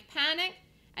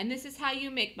 and this is how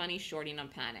you make money shorting on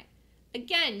panic.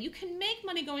 Again, you can make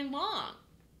money going long.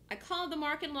 I called the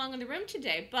market long in the room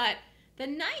today, but the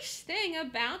nice thing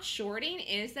about shorting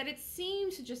is that it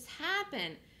seems to just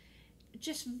happen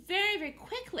just very, very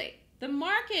quickly. The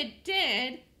market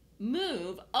did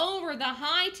move over the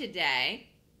high today,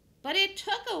 but it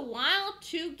took a while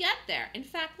to get there. In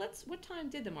fact, what time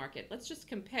did the market? Let's just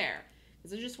compare,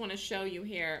 because I just want to show you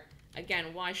here,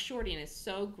 again, why shorting is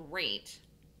so great.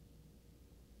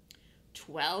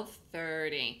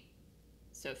 12:30.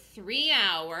 So 3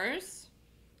 hours.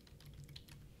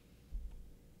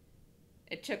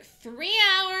 It took 3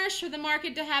 hours for the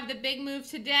market to have the big move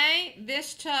today.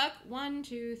 This took 1,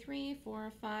 2, 3,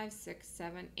 4, 5, 6,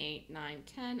 7, 8, 9,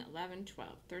 10, 11, 12,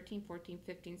 13, 14,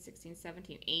 15, 16,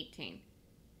 17, 18.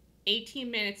 18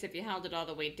 minutes if you held it all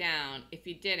the way down. If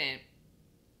you didn't,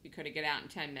 you could have got out in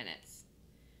 10 minutes.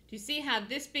 Do you see how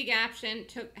this big action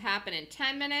happened in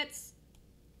 10 minutes?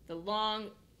 The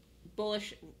long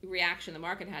bullish reaction the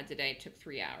market had today took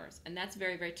 3 hours. And that's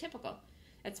very, very typical.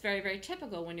 That's very, very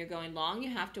typical. When you're going long,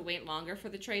 you have to wait longer for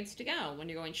the trades to go. When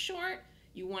you're going short,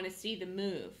 you want to see the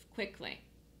move quickly.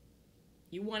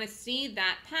 You want to see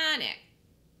that panic.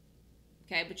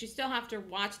 Okay, but you still have to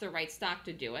watch the right stock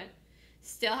to do it.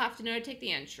 Still have to know to take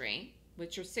the entry,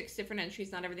 which are 6 different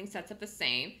entries. Not everything sets up the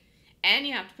same. And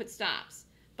you have to put stops.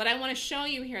 But I want to show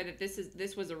you here that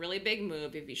this was a really big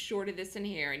move. If you shorted this in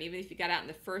here, and even if you got out in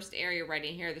the first area right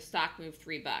in here, the stock moved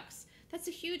 $3. That's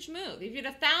a huge move. If you had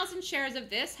 1,000 shares of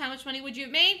this, how much money would you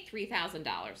have made?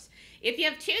 $3,000. If you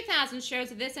have 2,000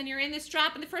 shares of this and you're in this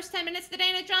drop in the first 10 minutes of the day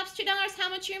and it drops $2, how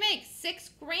much do you make?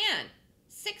 $6 grand.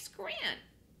 $6 grand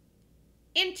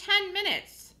in 10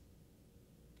 minutes.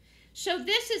 So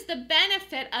this is the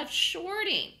benefit of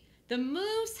shorting. The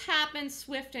moves happen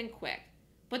swift and quick.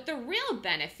 But the real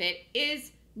benefit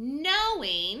is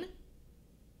knowing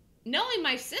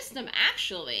my system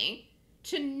actually,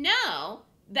 to know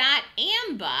that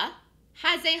AMBA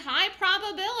has a high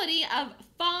probability of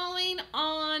falling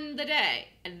on the day.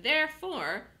 And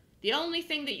therefore, the only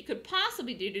thing that you could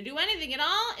possibly do to do anything at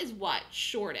all is what?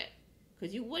 Short it.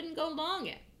 Because you wouldn't go long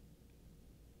it.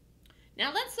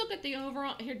 Now let's look at the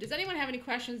overall here. Does anyone have any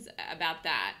questions about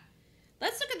that?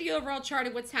 Let's look at the overall chart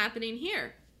of what's happening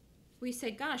here. We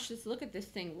say, gosh, let's look at this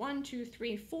thing. 1, 2,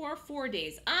 3, 4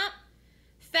 days up.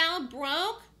 Fell,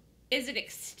 broke. Is it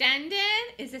extended?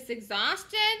 Is this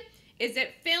exhausted? Is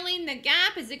it filling the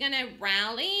gap? Is it going to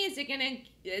rally? Is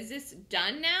this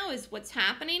done now? Is what's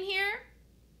happening here?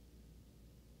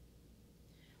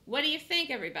 What do you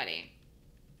think, everybody?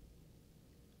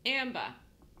 AMBA.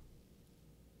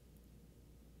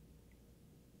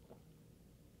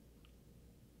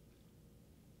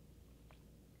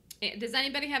 Does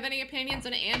anybody have any opinions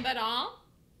on AMBA at all?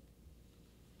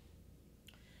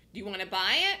 Do you want to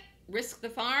buy it? Risk the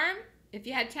farm? If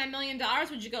you had $10 million,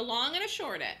 would you go long it or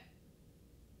short it?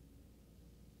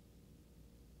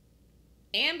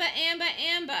 AMBA, AMBA,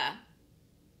 AMBA.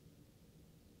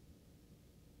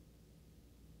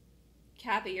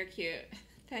 Kathy, you're cute.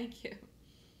 Thank you.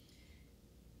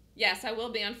 Yes, I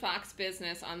will be on Fox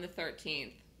Business on the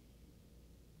 13th.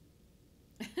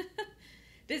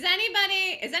 Is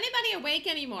anybody awake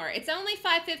anymore? It's only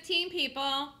 5:15,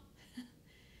 people.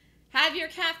 Have your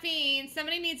caffeine.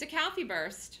 Somebody needs a coffee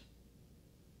burst.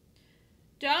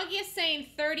 Doggy is saying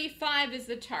 35 is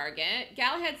the target.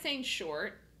 Galahad saying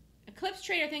short. Eclipse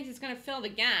Trader thinks it's going to fill the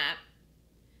gap.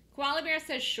 Koala Bear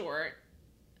says short.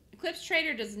 Eclipse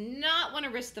Trader does not want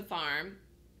to risk the farm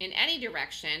in any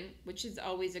direction, which is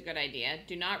always a good idea.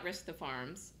 Do not risk the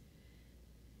farms.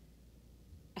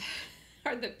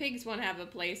 Or the pigs won't have a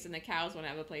place and the cows won't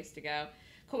have a place to go.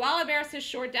 Koala Bear says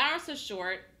short. Dower says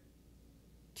short.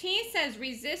 T says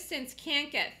resistance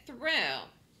can't get through.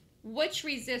 Which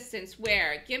resistance?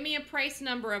 Where? Give me a price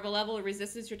number of a level of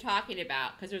resistance you're talking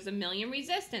about, because there's a million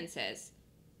resistances.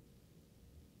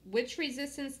 Which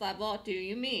resistance level do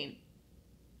you mean?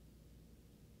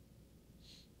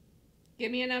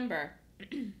 Give me a number.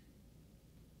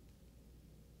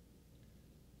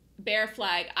 Bear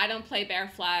flag. I don't play bear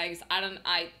flags.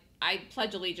 I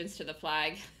pledge allegiance to the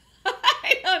flag.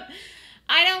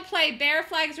 I don't play bear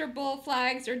flags or bull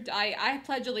flags, or I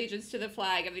pledge allegiance to the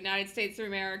flag of the United States of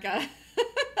America.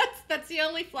 That's the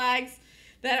only flags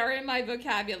that are in my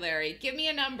vocabulary. Give me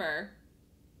a number.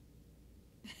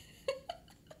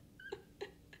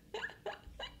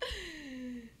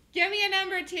 Give me a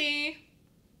number, T.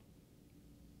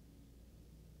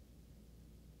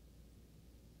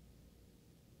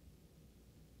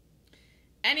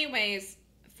 Anyways,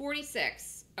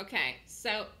 46. Okay,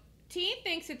 so T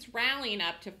thinks it's rallying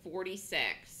up to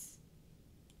 46.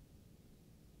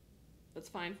 Let's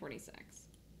find 46.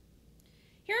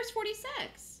 Here's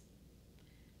 46.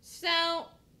 So,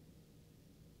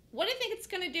 what do you think it's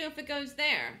going to do if it goes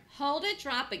there? Hold it,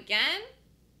 drop again,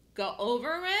 go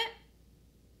over it.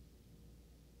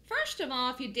 First of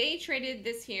all, if you day traded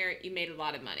this here, you made a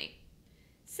lot of money.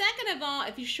 Second of all,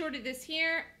 if you shorted this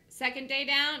here, second day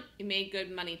down, you made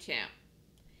good money too.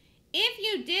 If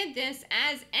you did this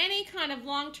as any kind of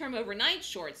long-term overnight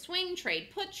short, swing trade,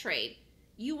 put trade,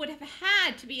 you would have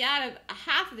had to be out of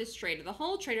half of this trade, or the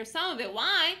whole trade, or some of it.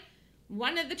 Why?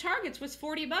 One of the targets was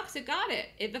 40 bucks. It got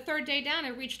it. The third day down,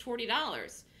 it reached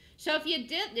 $40. So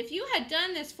if you had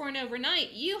done this for an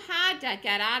overnight, you had to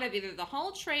get out of either the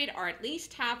whole trade or at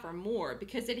least half or more,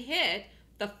 because it hit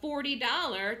the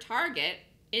 $40 target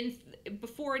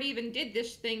before it even did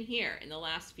this thing here in the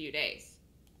last few days.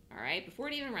 All right, before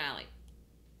it even rallied.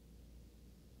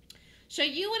 So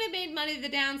you would have made money to the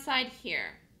downside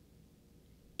here.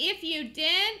 If you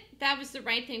did, that was the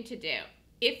right thing to do.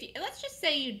 Let's just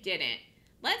say you didn't.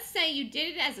 Let's say you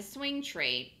did it as a swing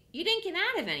trade. You didn't get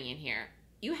out of any in here.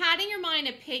 You had in your mind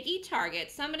a piggy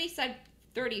target. Somebody said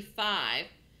 35.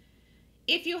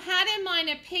 If you had in mind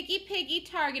a piggy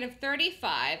target of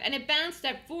 35 and it bounced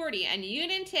at 40 and you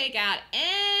didn't take out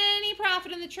any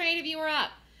profit in the trade if you were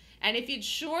up, and if you'd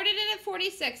shorted it at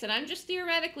 46, and I'm just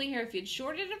theoretically here, if you'd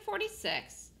shorted it at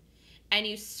 46 and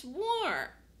you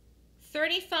swore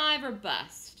 35 or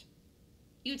bust,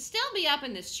 you'd still be up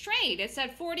in this trade. It's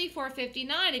at 44.59.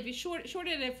 If you shorted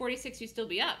it at 46, you'd still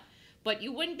be up. But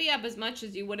you wouldn't be up as much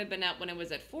as you would have been up when it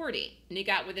was at 40. And you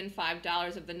got within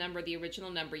 $5 of the original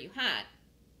number you had,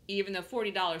 even though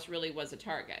 $40 really was a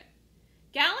target.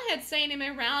 Galahad's saying it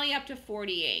may rally up to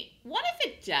 48. What if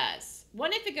it does?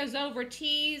 What if it goes over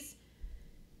T's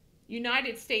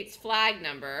United States flag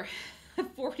number,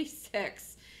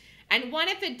 46? And what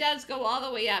if it does go all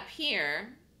the way up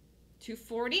here to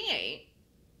 48,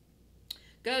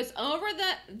 goes over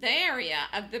the area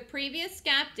of the previous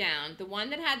gap down, the one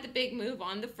that had the big move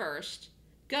on the first,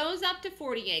 goes up to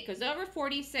 48, goes over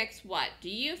 46, what? Do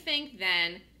you think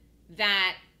then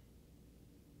that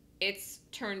it's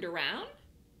turned around?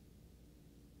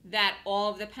 That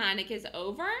all of the panic is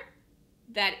over?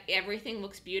 That everything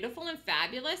looks beautiful and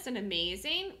fabulous and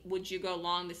amazing? Would you go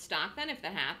long the stock then if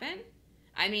that happened?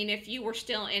 I mean, if you were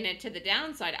still in it to the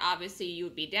downside, obviously you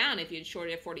would be down if you had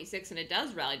shorted at 46 and it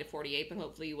does rally to 48, but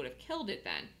hopefully you would have killed it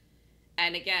then.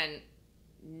 And again,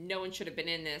 no one should have been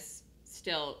in this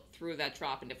still through that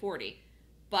drop into 40.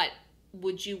 But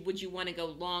would you want to go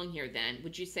long here then?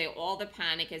 Would you say all the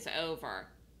panic is over?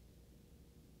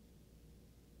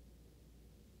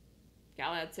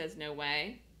 Galahad says no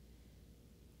way.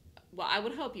 Well, I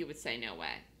would hope you would say no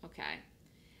way. Okay.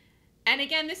 And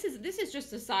again, this is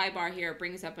just a sidebar here. It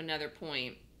brings up another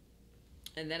point.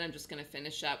 And then I'm just going to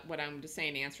finish up what I'm just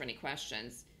saying to answer any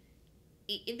questions.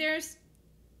 There's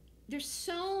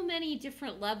so many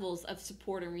different levels of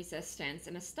support and resistance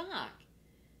in a stock.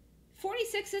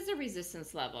 46 is a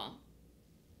resistance level.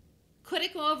 Could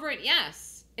it go over it?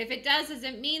 Yes. If it does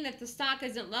it mean that the stock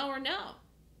isn't lower? No.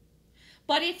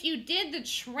 But if you did the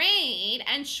trade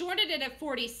and shorted it at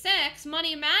 46,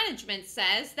 money management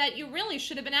says that you really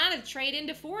should have been out of the trade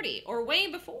into 40 or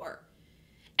way before.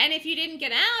 And if you didn't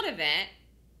get out of it,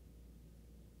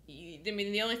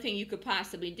 the only thing you could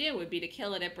possibly do would be to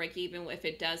kill it at break even if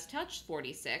it does touch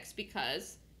 46,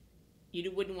 because you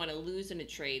wouldn't want to lose in a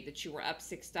trade that you were up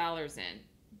 $6 in.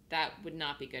 That would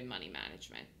not be good money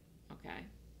management. Okay.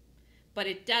 But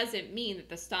it doesn't mean that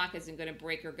the stock isn't going to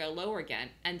break or go lower again.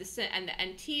 And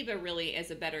Teva really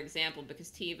is a better example, because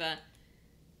Teva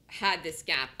had this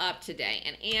gap up today,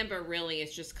 and Amber really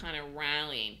is just kind of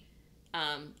rallying.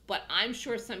 But I'm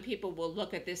sure some people will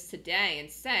look at this today and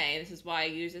say, this is why I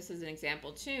use this as an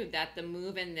example too, that the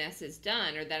move in this is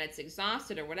done, or that it's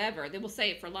exhausted, or whatever. They will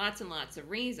say it for lots and lots of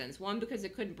reasons. One, because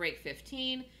it couldn't break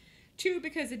 15. Two,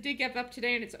 because it did give up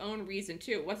today in its own reason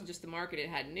too. It wasn't just the market, it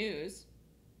had news.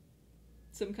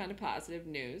 Some kind of positive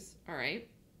news, all right?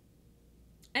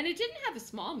 And it didn't have a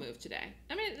small move today.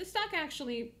 I mean, the stock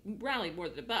actually rallied more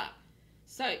than a buck.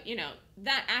 So, you know,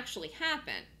 that actually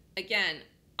happened. Again,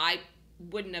 I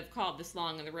wouldn't have called this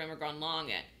long in the room or gone long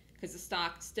it, because the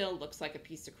stock still looks like a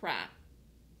piece of crap.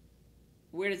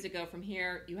 Where does it go from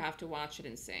here? You have to watch it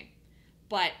and see.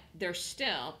 But there's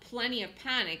still plenty of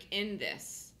panic in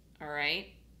this, all right?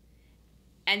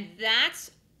 And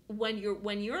that's when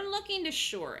you're looking to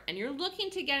short and you're looking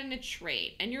to get in a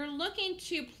trade and you're looking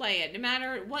to play it, no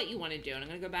matter what you want to do. And I'm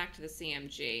going to go back to the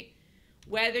CMG.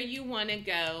 Whether you want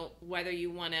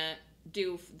to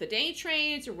do the day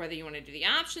trades, or whether you want to do the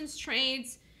options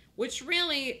trades, which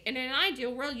really, in an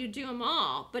ideal world, you do them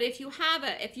all. But if you have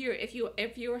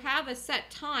a set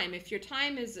time, if your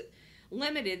time is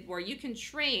limited, where you can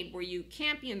trade, where you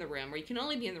can't be in the room, or you can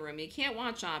only be in the room, you can't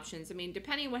watch options. I mean,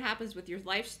 depending on what happens with your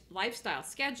lifestyle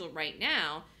schedule right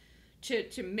now,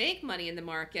 to make money in the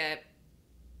market,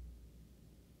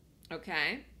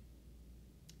 okay.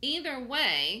 Either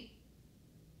way,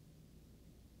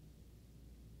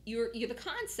 the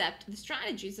concept, the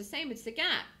strategy is the same. It's the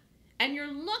gap. And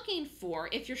you're looking for,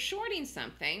 if you're shorting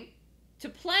something, to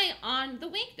play on the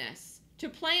weakness, to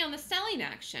play on the selling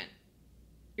action.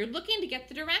 You're looking to get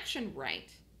the direction right.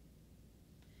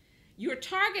 Your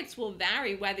targets will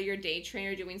vary whether you're day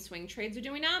trading or doing swing trades or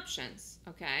doing options,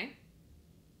 okay?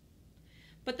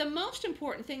 But the most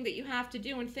important thing that you have to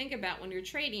do and think about when you're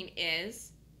trading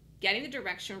is getting the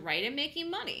direction right and making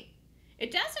money.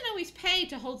 It doesn't always pay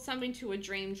to hold something to a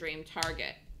dream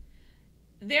target.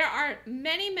 There are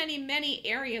many, many, many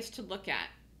areas to look at.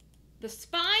 The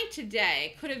SPY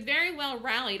today could have very well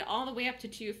rallied all the way up to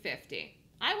 250.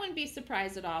 I wouldn't be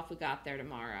surprised at all if we got there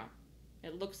tomorrow.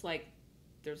 It looks like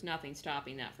there's nothing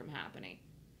stopping that from happening.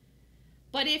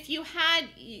 But if you had,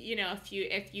 you know,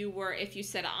 if you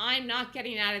said, I'm not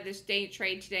getting out of this day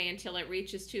trade today until it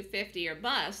reaches 250 or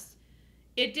bust,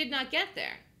 it did not get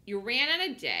there. You ran out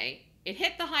of day. It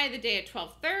hit the high of the day at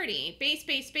 12:30,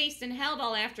 based and held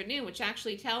all afternoon, which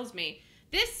actually tells me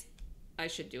this, I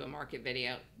should do a market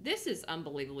video. This is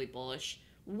unbelievably bullish.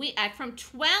 From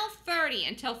 12:30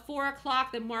 until 4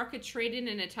 o'clock, the market traded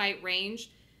in a tight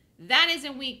range. That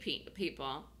isn't weak,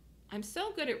 people. I'm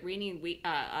so good at reading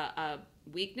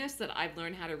weakness that I've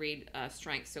learned how to read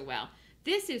strength so well.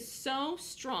 This is so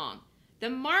strong.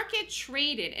 The market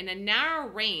traded in a narrow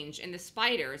range in the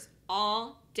spiders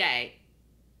all day,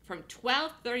 from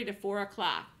 12:30 to 4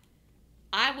 o'clock.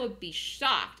 I would be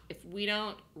shocked if we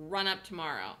don't run up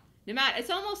tomorrow. It's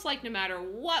almost like no matter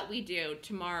what we do,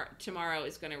 tomorrow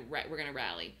is we're gonna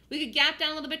rally. We could gap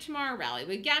down a little bit tomorrow, rally.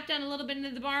 We could gap down a little bit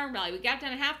into the bar and rally. We gap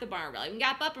down a half the bar and rally. We can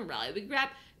gap up and rally. We can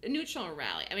gap neutral and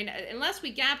rally. I mean, unless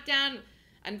we gap down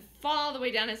and fall all the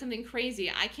way down to something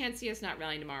crazy, I can't see us not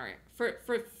rallying tomorrow.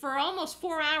 For almost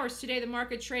 4 hours today, the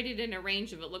market traded in a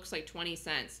range of, it looks like, 20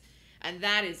 cents. And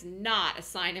that is not a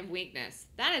sign of weakness.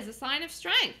 That is a sign of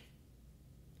strength.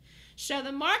 So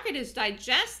the market is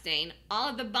digesting all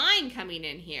of the buying coming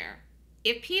in here.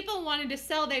 If people wanted to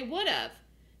sell, they would have.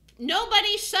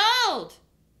 Nobody sold.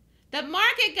 The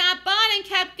market got bought and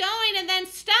kept going and then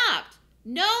stopped.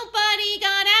 Nobody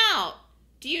got out.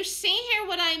 Do you see here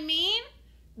what I mean?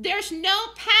 There's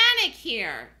no panic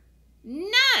here.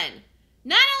 None.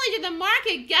 Not only did the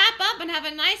market gap up and have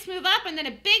a nice move up and then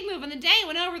a big move on the day,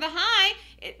 went over the high,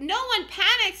 no one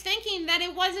panicked thinking that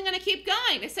it wasn't going to keep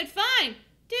going. They said, fine.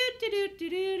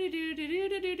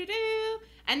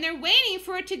 And they're waiting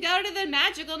for it to go to the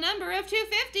magical number of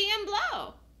 250 and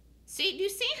blow. See, do you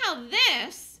see how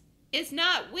this is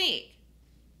not weak?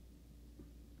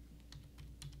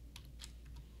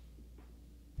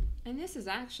 And this is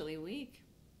actually weak.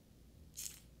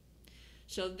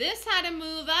 So this had to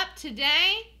move up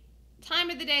today, time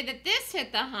of the day that this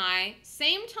hit the high,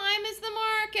 same time as the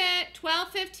market,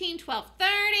 12:15,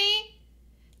 12:30.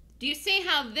 Do you see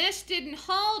how this didn't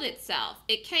hold itself?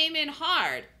 It came in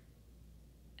hard,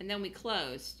 and then we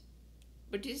closed.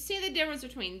 But do you see the difference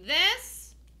between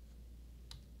this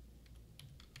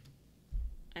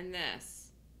and this?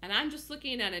 And I'm just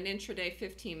looking at an intraday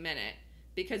 15-minute,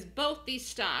 because both these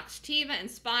stocks, Teva and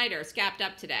Spiders, gapped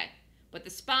up today. But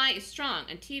the SPY is strong,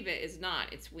 and Teva is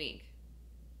not. It's weak.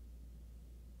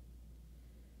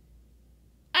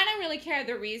 I don't really care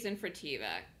the reason for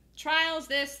Teva. Trials,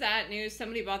 this, that, news,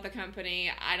 somebody bought the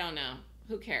company. I don't know.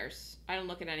 Who cares? I don't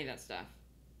look at any of that stuff.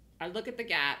 I look at the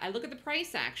gap. I look at the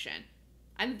price action.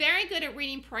 I'm very good at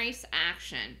reading price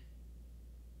action.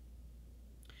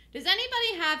 Does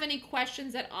anybody have any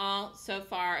questions at all so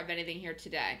far of anything here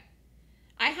today?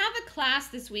 I have a class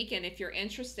this weekend if you're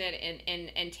interested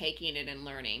in taking it and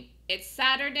learning. It's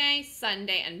Saturday,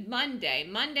 Sunday, and Monday.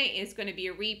 Monday is going to be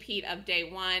a repeat of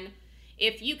day 1.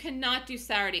 If you cannot do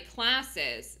Saturday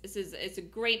classes, it's a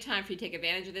great time for you to take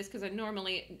advantage of this, because I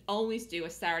normally always do a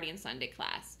Saturday and Sunday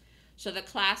class. So the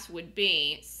class would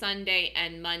be Sunday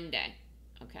and Monday,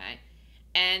 okay?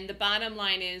 And the bottom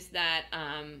line is that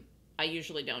I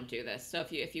usually don't do this. So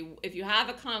if you have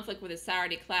a conflict with a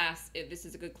Saturday class, this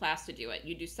is a good class to do it.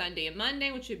 You do Sunday and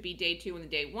Monday, which would be day 2 and the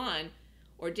day 1,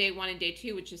 or day 1 and day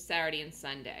 2, which is Saturday and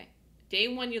Sunday. Day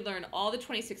 1, you learn all the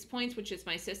 26 points, which is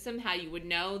my system, how you would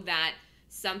know that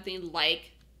something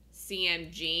like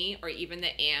CMG or even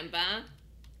the AMBA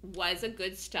was a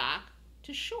good stock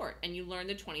to short. And you learn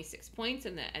the 26 points,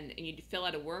 and you fill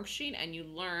out a worksheet, and you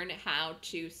learn how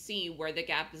to see where the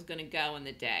gap is going to go in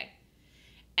the day.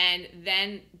 And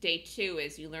then day 2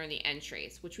 is you learn the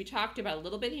entries, which we talked about a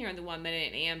little bit here in the 1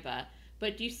 minute in AMBA.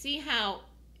 But do you see how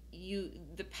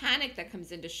the panic that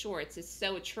comes into shorts is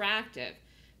so attractive,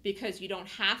 because you don't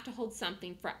have to hold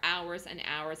something for hours and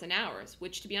hours and hours,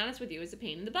 which, to be honest with you, is a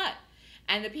pain in the butt.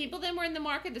 And the people that were in the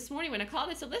market this morning, when I called,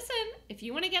 I said, listen, if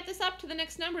you want to get this up to the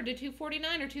next number, to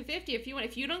 249 or 250,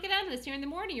 if you don't get out of this here in the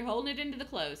morning, you're holding it into the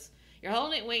close. You're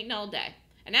holding it waiting all day.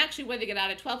 And actually, whether you get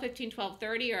out at 12:15,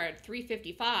 12:30, or at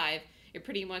 3:55, it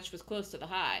pretty much was close to the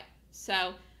high.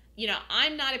 So, you know,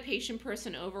 I'm not a patient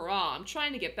person overall. I'm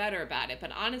trying to get better about it.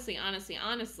 But honestly,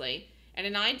 in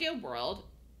an ideal world,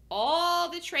 all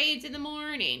the trades in the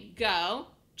morning go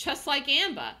just like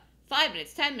AMBA. 5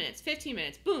 minutes, 10 minutes, 15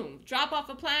 minutes, boom, drop off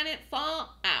a planet,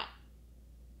 fall out.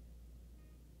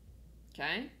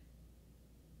 Okay?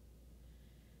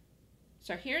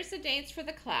 So here's the dates for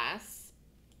the class.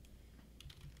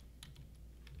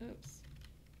 Oops.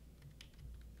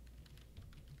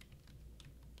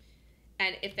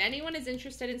 And if anyone is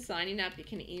interested in signing up, you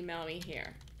can email me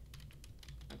here.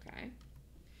 Okay?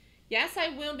 Yes, I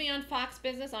will be on Fox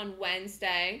Business on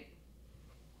Wednesday.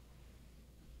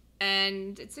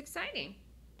 And it's exciting.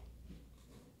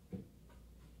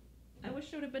 I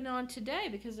wish I would have been on today,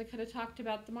 because I could have talked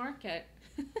about the market.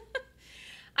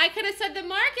 I could have said the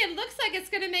market looks like it's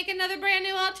going to make another brand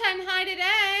new all-time high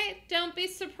today. Don't be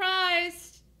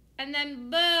surprised. And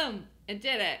then boom, it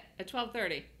did it at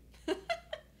 12:30.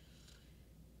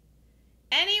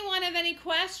 Anyone have any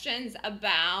questions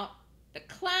about the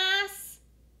class?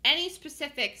 Any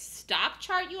specific stock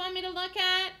chart you want me to look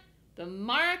at? The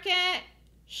market?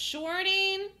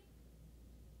 Shorting?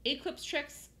 Eclipse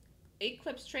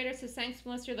Trader says, thanks,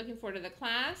 Melissa, you're looking forward to the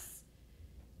class.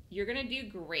 You're going to do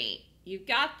great. You've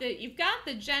got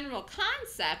the general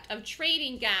concept of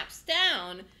trading gaps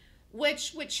down,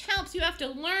 which helps. You have to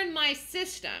learn my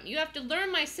system. You have to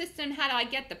learn my system, how do I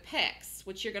get the picks,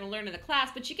 which you're going to learn in the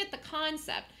class, but you get the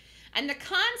concept. And the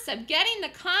concept, getting the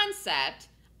concept,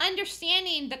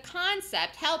 understanding the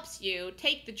concept helps you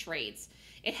take the trades.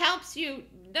 It helps you,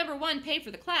 number 1, pay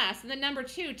for the class, and then number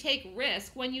 2, take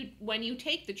risk when you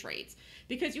take the trades.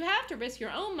 Because you have to risk your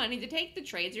own money to take the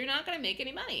trades, or you're not going to make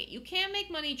any money. You can't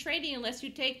make money trading unless you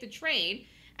take the trade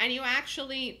and you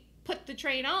actually put the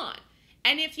trade on.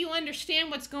 And if you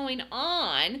understand what's going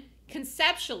on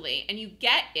conceptually and you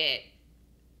get it,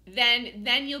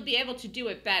 then you'll be able to do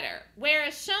it better.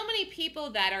 Whereas so many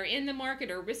people that are in the market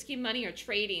or risking money or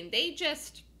trading, they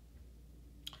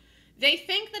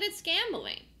think that it's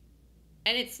gambling,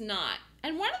 and it's not.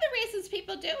 And one of the reasons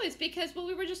people do is because what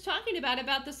we were just talking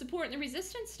about the support and the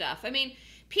resistance stuff. I mean,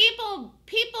 people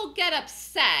get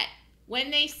upset when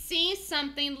they see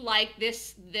something like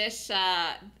this.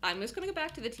 I'm just going to go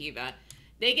back to the TIVA.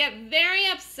 They get very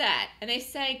upset, and they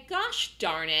say, gosh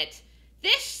darn it,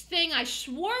 this thing I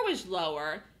swore was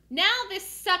lower, now this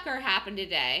sucker happened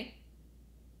today,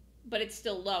 but it's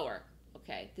still lower.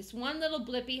 Okay, this one little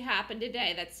blippy happened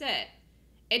today, that's it.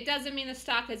 It doesn't mean the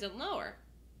stock isn't lower.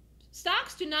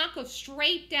 Stocks do not go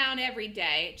straight down every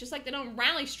day, just like they don't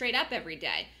rally straight up every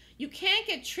day. You can't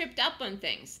get tripped up on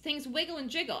things. Things wiggle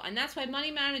and jiggle, and that's why money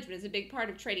management is a big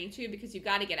part of trading too, because you've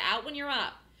got to get out when you're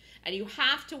up, and you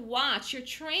have to watch your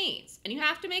trades, and you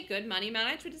have to make good money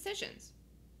management decisions.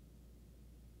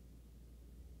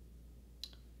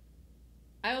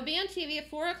 I will be on TV at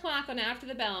 4 o'clock on After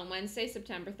the Bell on Wednesday,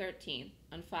 September 13th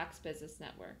on Fox Business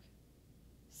Network.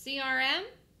 CRM?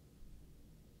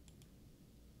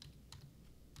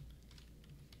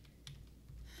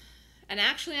 And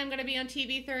actually, I'm going to be on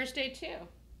TV Thursday, too.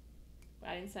 But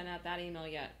I didn't send out that email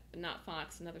yet. Not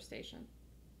Fox, another station.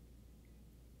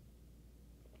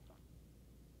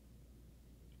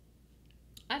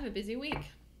 I have a busy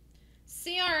week.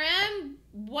 CRM,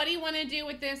 what do you want to do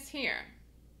with this here?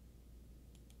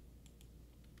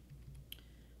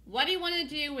 What do you want to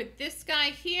do with this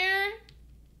guy here?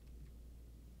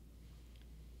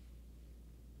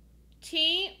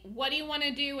 T, what do you want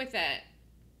to do with it?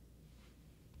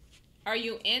 Are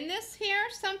you in this here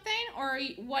something, or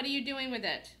what are you doing with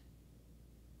it?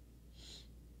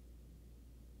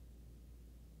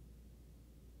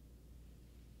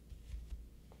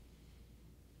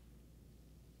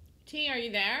 T, are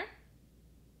you there?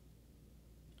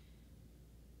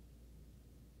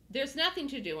 There's nothing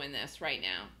to do in this right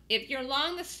now. If you're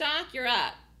long the stock, you're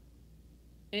up.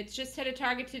 It's just hit a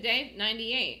target today,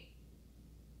 98.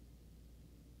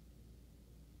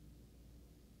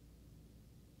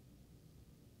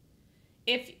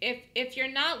 If you're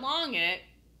not long it,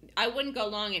 I wouldn't go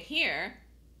long it here,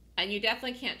 and you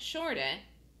definitely can't short it.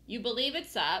 You believe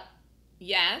it's up,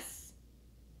 yes.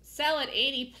 Sell at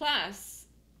 80 plus.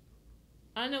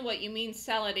 I don't know what you mean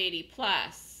sell at 80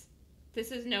 plus.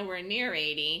 This is nowhere near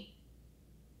 80.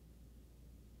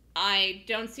 I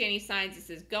don't see any signs this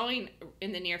is going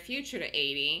in the near future to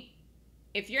 80.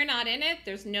 If you're not in it,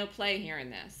 there's no play here in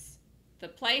this. The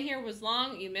play here was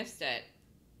long, you missed it.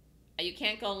 You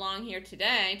can't go long here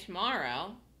today,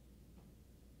 tomorrow.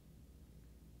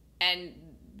 And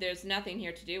there's nothing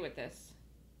here to do with this.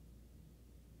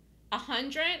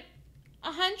 100?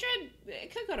 100?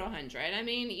 It could go to 100. I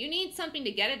mean, you need something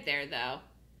to get it there, though.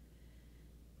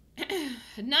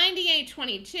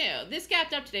 98.22. This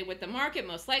gapped up today with the market,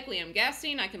 most likely. I'm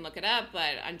guessing. I can look it up,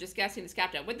 but I'm just guessing this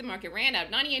gapped up with the market. Ran up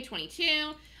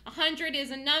 98.22. 100 is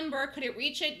a number. Could it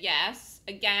reach it? Yes.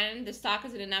 Again, the stock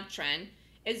is in an uptrend.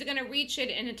 Is it going to reach it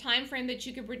in a time frame that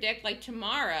you could predict, like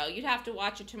tomorrow? You'd have to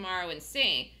watch it tomorrow and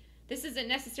see. This isn't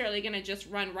necessarily going to just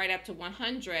run right up to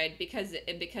 100 because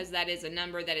that is a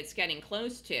number that it's getting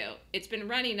close to. It's been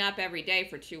running up every day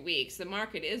for 2 weeks. The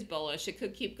market is bullish. It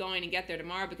could keep going and get there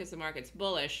tomorrow because the market's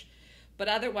bullish. But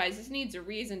otherwise, this needs a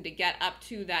reason to get up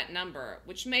to that number,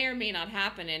 which may or may not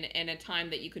happen in a time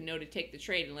that you can know to take the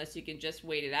trade unless you can just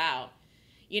wait it out.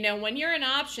 You know, when you're in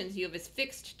options, you have this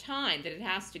fixed time that it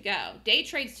has to go. Day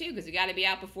trades too, because you got to be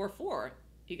out before 4.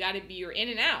 You're in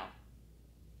and out.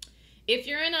 If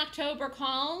you're in October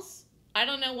calls, I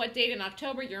don't know what date in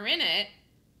October you're in it.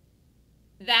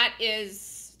 That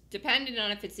is dependent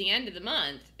on if it's the end of the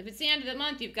month. If it's the end of the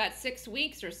month, you've got 6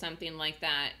 weeks or something like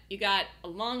that. You got a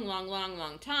long, long, long,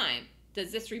 long time.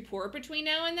 Does this report between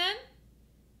now and then?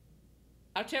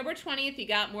 October 20th, you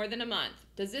got more than a month.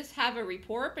 Does this have a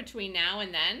report between now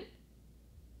and then?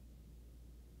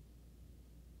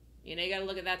 You know, you got to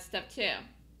look at that stuff too.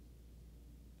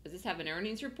 Does this have an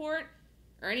earnings report?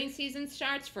 Earnings season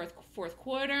starts for fourth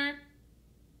quarter.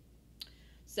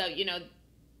 So, you know,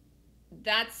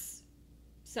 that's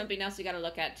something else you got to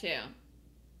look at too.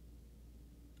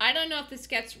 I don't know if this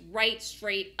gets right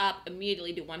straight up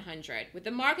immediately to 100. With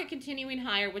the market continuing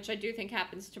higher, which I do think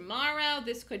happens tomorrow,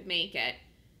 this could make it.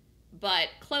 But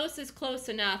close is close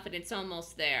enough, and it's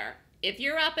almost there. If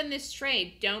you're up in this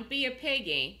trade, don't be a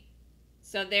piggy.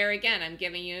 So there again, I'm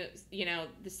giving you, you know,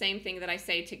 the same thing that I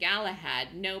say to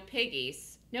Galahad. No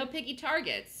piggies. No piggy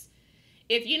targets.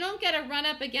 If you don't get a run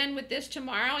up again with this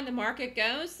tomorrow and the market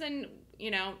goes, then, you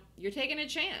know, you're taking a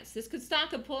chance. This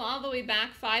stock could pull all the way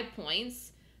back 5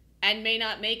 points and may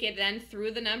not make it then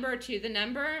through the number or to the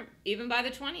number, even by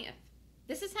the 20th.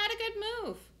 This has had a good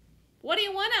move. What do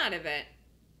you want out of it?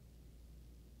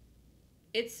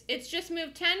 It's just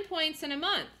moved 10 points in a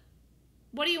month.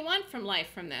 What do you want from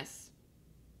life from this?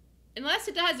 Unless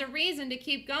it has a reason to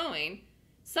keep going,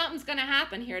 something's going to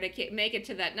happen here to make it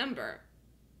to that number.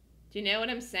 Do you know what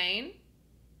I'm saying?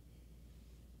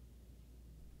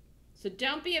 So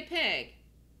don't be a pig.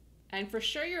 And for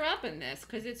sure you're up in this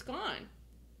because it's gone.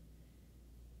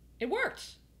 It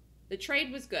worked. The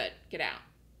trade was good. Get out.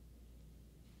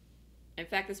 In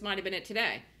fact, this might have been it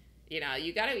today. You know,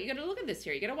 you gotta look at this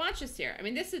here. You gotta watch this here. I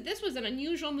mean, this was an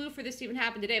unusual move for this to even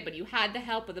happen today, but you had the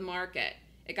help of the market.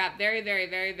 It got very, very,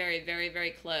 very, very, very,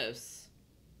 very close.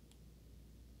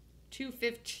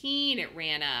 215 it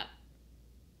ran up.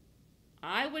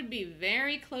 I would be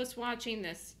very close watching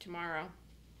this tomorrow.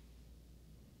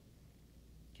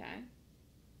 Okay.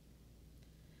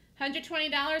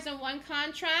 $120 on one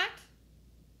contract.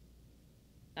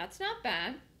 That's not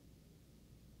bad.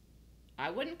 I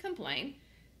wouldn't complain.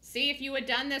 See, if you had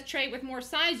done this trade with more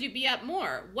size, you'd be up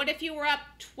more. What if you were up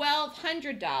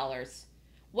 $1,200?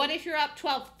 What if you're up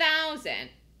 $12,000?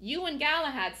 You and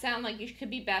Galahad sound like you could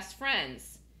be best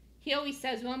friends. He always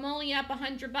says, well, I'm only up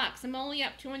 $100. I'm only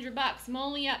up $200. I'm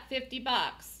only up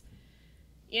 $50.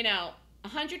 You know,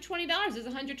 $120 is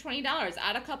 $120.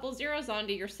 Add a couple zeros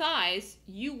onto your size,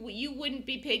 you wouldn't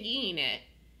be piggying it.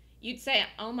 You'd say,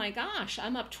 oh my gosh,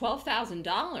 I'm up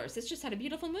 $12,000. This just had a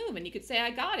beautiful move. And you could say, I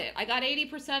got it. I got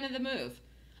 80% of the move.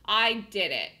 I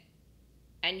did it.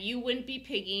 And you wouldn't be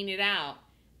piggying it out.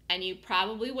 And you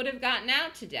probably would have gotten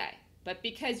out today. But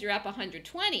because you're up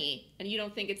 120 and you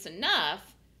don't think it's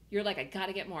enough, you're like, I got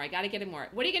to get more. I got to get it more.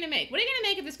 What are you going to make? What are you going to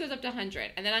make if this goes up to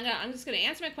 100? And then I'm just going to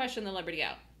answer my question and then let everybody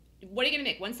go. What are you going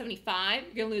to make? 175?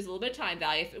 You're going to lose a little bit of time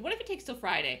value. What if it takes till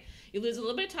Friday? You lose a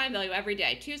little bit of time value every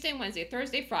day. Tuesday, Wednesday,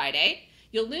 Thursday, Friday.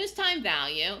 You'll lose time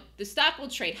value. The stock will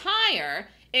trade higher.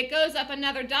 It goes up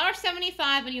another $1.75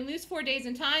 and you lose 4 days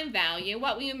in time value.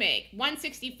 What will you make?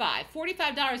 $165.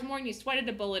 $45 more and you sweated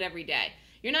a bullet every day.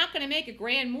 You're not going to make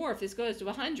 $1,000 more if this goes to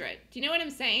 100. Do you know what I'm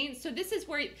saying? So this is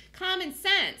where common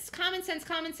sense.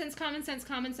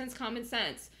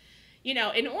 You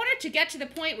know, in order to get to the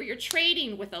point where you're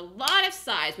trading with a lot of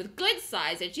size, with good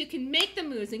size, that you can make the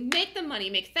moves and make the money,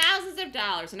 make thousands of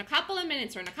dollars in a couple of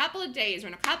minutes or in a couple of days or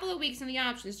in a couple of weeks in the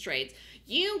options trades,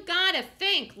 you gotta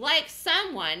think like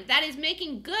someone that is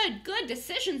making good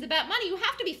decisions about money. You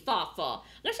have to be thoughtful.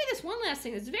 I'm gonna say this one last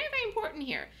thing that's very, very important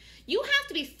here. You have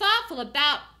to be thoughtful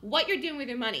about what you're doing with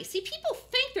your money. See, people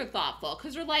think they're thoughtful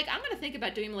because they're like, I'm going to think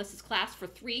about doing Melissa's class for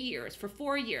 3 years, for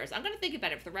 4 years. I'm going to think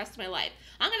about it for the rest of my life.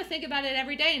 I'm going to think about it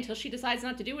every day until she decides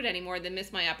not to do it anymore and then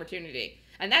miss my opportunity.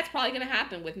 And that's probably going to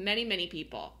happen with many, many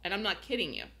people. And I'm not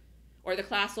kidding you. Or the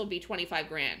class will be 25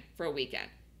 grand for a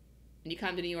weekend. And you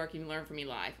come to New York and you learn from me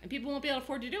live. And people won't be able to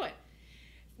afford to do it.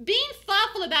 Being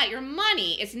thoughtful about your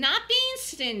money is not being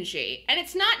stingy. And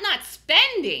it's not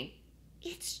spending.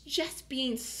 It's just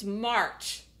being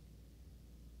smart.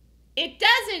 It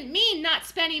doesn't mean not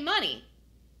spending money.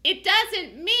 It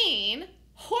doesn't mean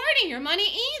hoarding your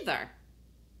money either.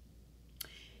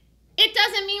 It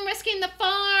doesn't mean risking the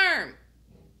farm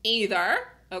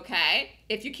either, okay?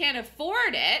 If you can't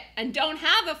afford it and don't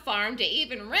have a farm to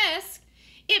even risk,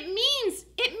 it means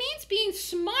being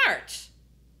smart.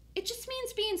 It just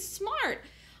means being smart.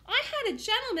 I had a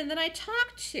gentleman that I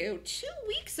talked to 2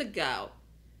 weeks ago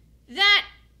that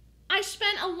I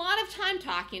spent a lot of time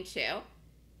talking to,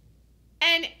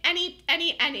 and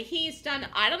he's done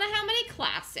I don't know how many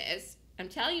classes. I'm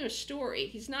telling you a story.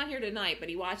 He's not here tonight, but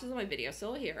he watches my video,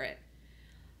 so he'll hear it.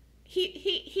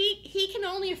 He can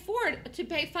only afford to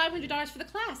pay $500 for the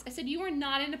class. I said, you are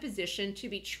not in a position to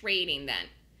be trading then.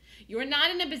 You are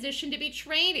not in a position to be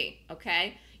trading,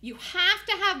 okay? You have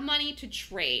to have money to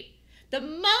trade. The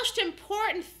most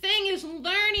important thing is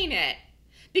learning it.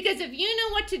 Because if you know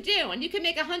what to do and you can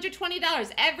make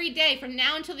 $120 every day from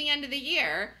now until the end of the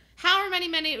year, however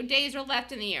many days are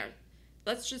left in the year.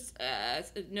 Let's just,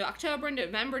 October,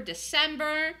 November,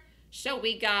 December. So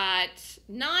we got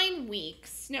 12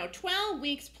 weeks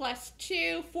plus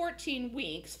 2, 14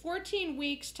 weeks. 14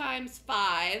 weeks times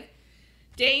 5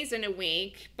 days in a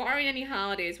week, barring any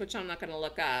holidays, which I'm not going to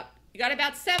look up. You got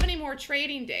about 70 more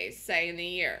trading days, say, in the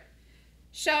year.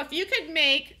 So if you could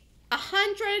make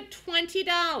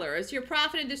 $120, your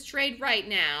profit in this trade right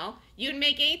now, you'd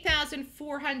make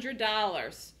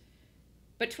 $8,400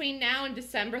 between now and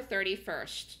December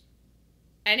 31st.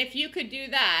 And if you could do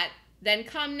that, then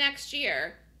come next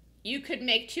year, you could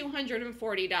make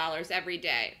 $240 every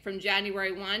day from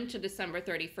January 1 to December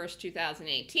 31st,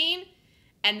 2018,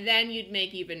 and then you'd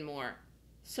make even more.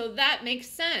 So that makes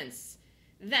sense.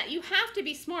 That you have to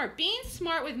be smart. Being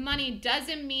smart with money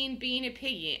doesn't mean being a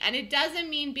piggy, and it doesn't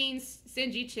mean being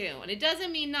stingy too, and it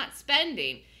doesn't mean not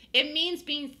spending. It means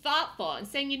being thoughtful and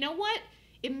saying, you know what?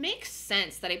 It makes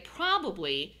sense that I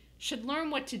probably should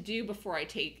learn what to do before I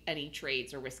take any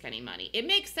trades or risk any money. It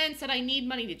makes sense that I need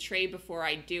money to trade before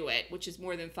I do it, which is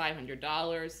more than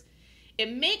 $500.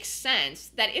 It makes sense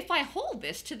that if I hold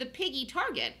this to the piggy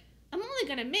target, I'm only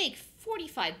going to make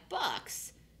 45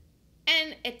 bucks.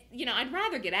 And, I'd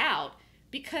rather get out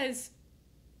because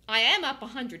I am up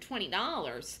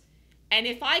 $120. And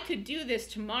if I could do this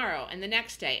tomorrow and the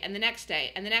next day and the next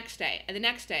day and the next day and the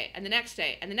next day and the next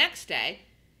day and the next day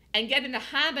and get in the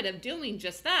habit of doing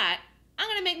just that, I'm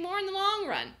going to make more in the long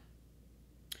run.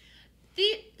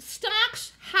 The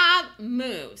stocks have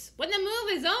moves. When the move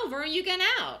is over, you get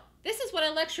out. This is what I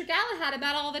lecture Galahad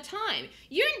about all the time.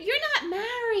 You're not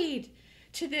married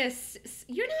to this.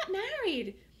 You're not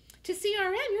married to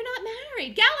CRM. You're not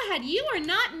married. Galahad, you are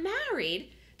not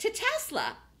married to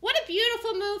Tesla. What a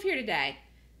beautiful move here today.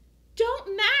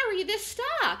 Don't marry this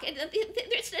stock. It doesn't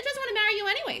want to marry you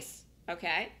anyways,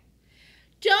 okay?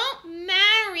 Don't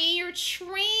marry your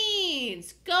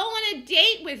trades. Go on a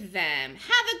date with them.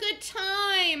 Have a good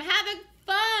time. Have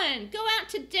fun. Go out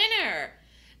to dinner.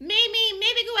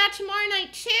 Maybe go out tomorrow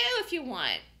night too if you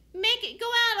want. Make it go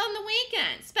out on the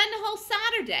weekend. Spend a whole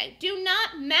Saturday. Do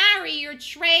not marry your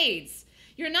trades.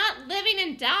 You're not living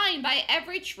and dying by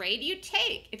every trade you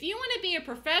take. If you want to be a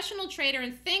professional trader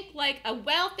and think like a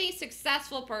wealthy,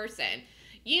 successful person,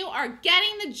 you are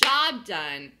getting the job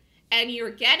done, and you're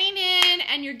getting in,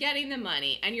 and you're getting the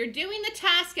money, and you're doing the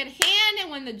task at hand, and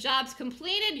when the job's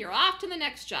completed, you're off to the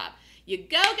next job. You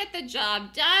go get the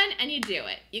job done, and you do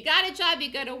it. You got a job, you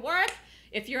go to work.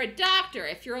 If you're a doctor,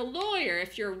 if you're a lawyer,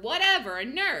 if you're whatever, a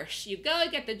nurse, you go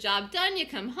get the job done, you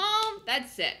come home,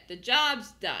 that's it. The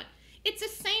job's done. It's the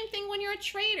same thing when you're a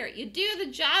trader. You do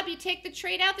the job, you take the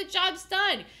trade out, the job's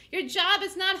done. Your job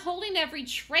is not holding every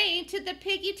trade to the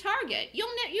piggy target. You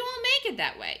won't make it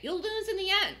that way. You'll lose in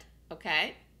the end,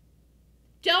 okay?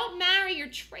 Don't marry your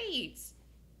trades.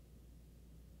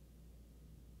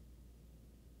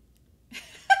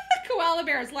 Koala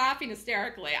Bear is laughing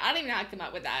hysterically. I don't even know how to come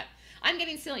up with that. I'm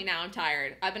getting silly now. I'm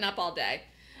tired. I've been up all day.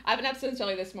 I've been up since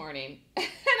early this morning. And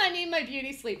I need my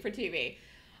beauty sleep for TV.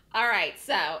 All right,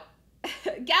 so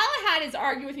Galahad is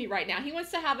arguing with me right now. He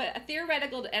wants to have a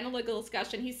theoretical to analytical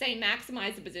discussion. He's saying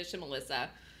maximize the position, Melissa.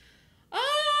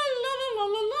 Oh, la, la, la,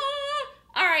 la, la.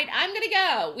 All right, I'm going to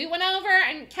go. We went over,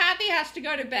 and Kathy has to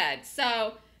go to bed.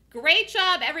 So great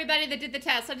job, everybody that did the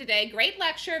Tesla today. Great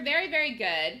lecture. Very, very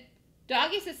good.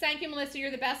 Doggy says, thank you, Melissa. You're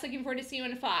the best. Looking forward to seeing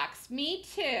you in Fox. Me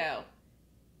too.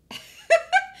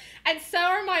 And so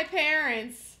are my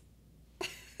parents.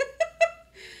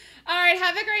 All right,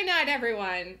 have a great night,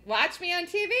 everyone. Watch me on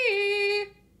TV.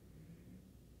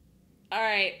 All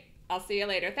right, I'll see you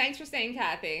later. Thanks for staying,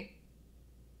 Kathy.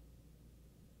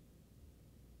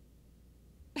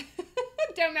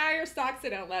 Don't marry your stocks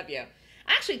that don't love you.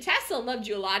 Actually, Tesla loved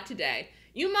you a lot today.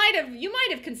 You might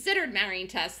have considered marrying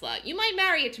Tesla. You might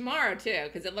marry it tomorrow too,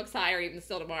 because it looks higher even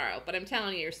still tomorrow. But I'm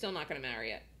telling you, you're still not going to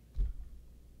marry it.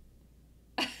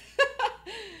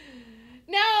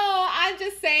 No, I'm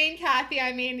just saying, Kathy.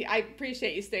 I mean, I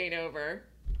appreciate you staying over.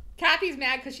 Kathy's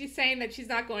mad because she's saying that she's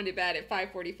not going to bed at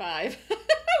 5:45. I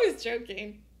was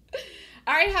joking.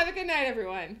 All right, have a good night,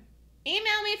 everyone.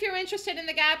 Email me if you're interested in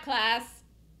the Gap class.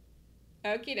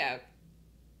 Okie doke.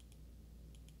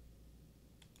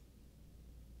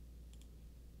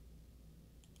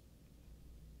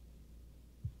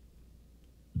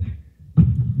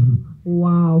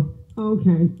 Wow.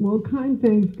 Okay. Well, kind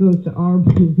thanks goes to our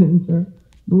presenter,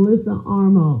 Melissa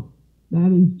Armo.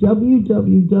 That is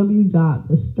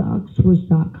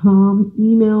www.thestockswoosh.com.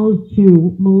 Emails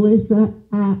to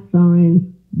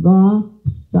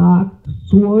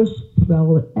melissa@thestockswoosh,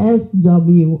 spelled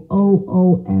SWOOSH.com.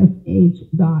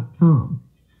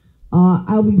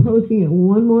 I'll be posting it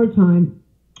one more time,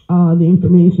 the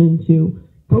information to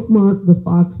bookmark the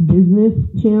Fox Business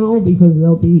channel, because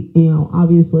they'll be,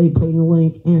 obviously putting a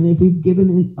link. And if you've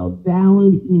given it a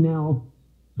valid email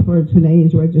for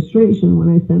today's registration, when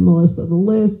I send Melissa the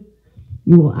list,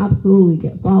 you will absolutely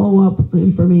get follow-up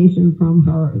information from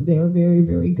her. They're very,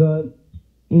 very good.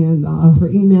 And her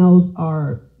emails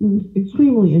are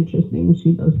extremely interesting.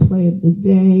 She does play of the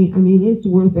day. I mean, it's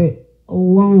worth it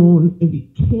alone. If you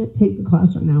can't take the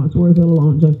class right now, it's worth it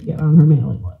alone just to get on her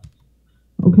mailing list.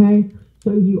 Okay?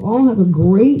 So you all have a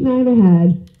great night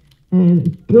ahead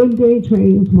and good day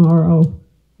trading tomorrow.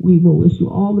 We will wish you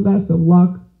all the best of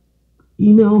luck.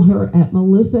 Email her at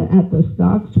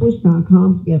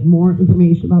melissa@thestockswoosh.com to get more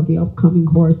information about the upcoming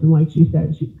course. And like she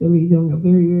said, she's going to be doing a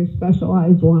very, very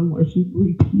specialized one where she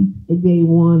repeats the day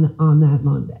one on that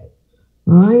Monday.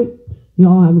 All right? You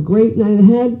all have a great night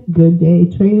ahead. Good day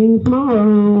trading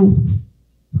tomorrow.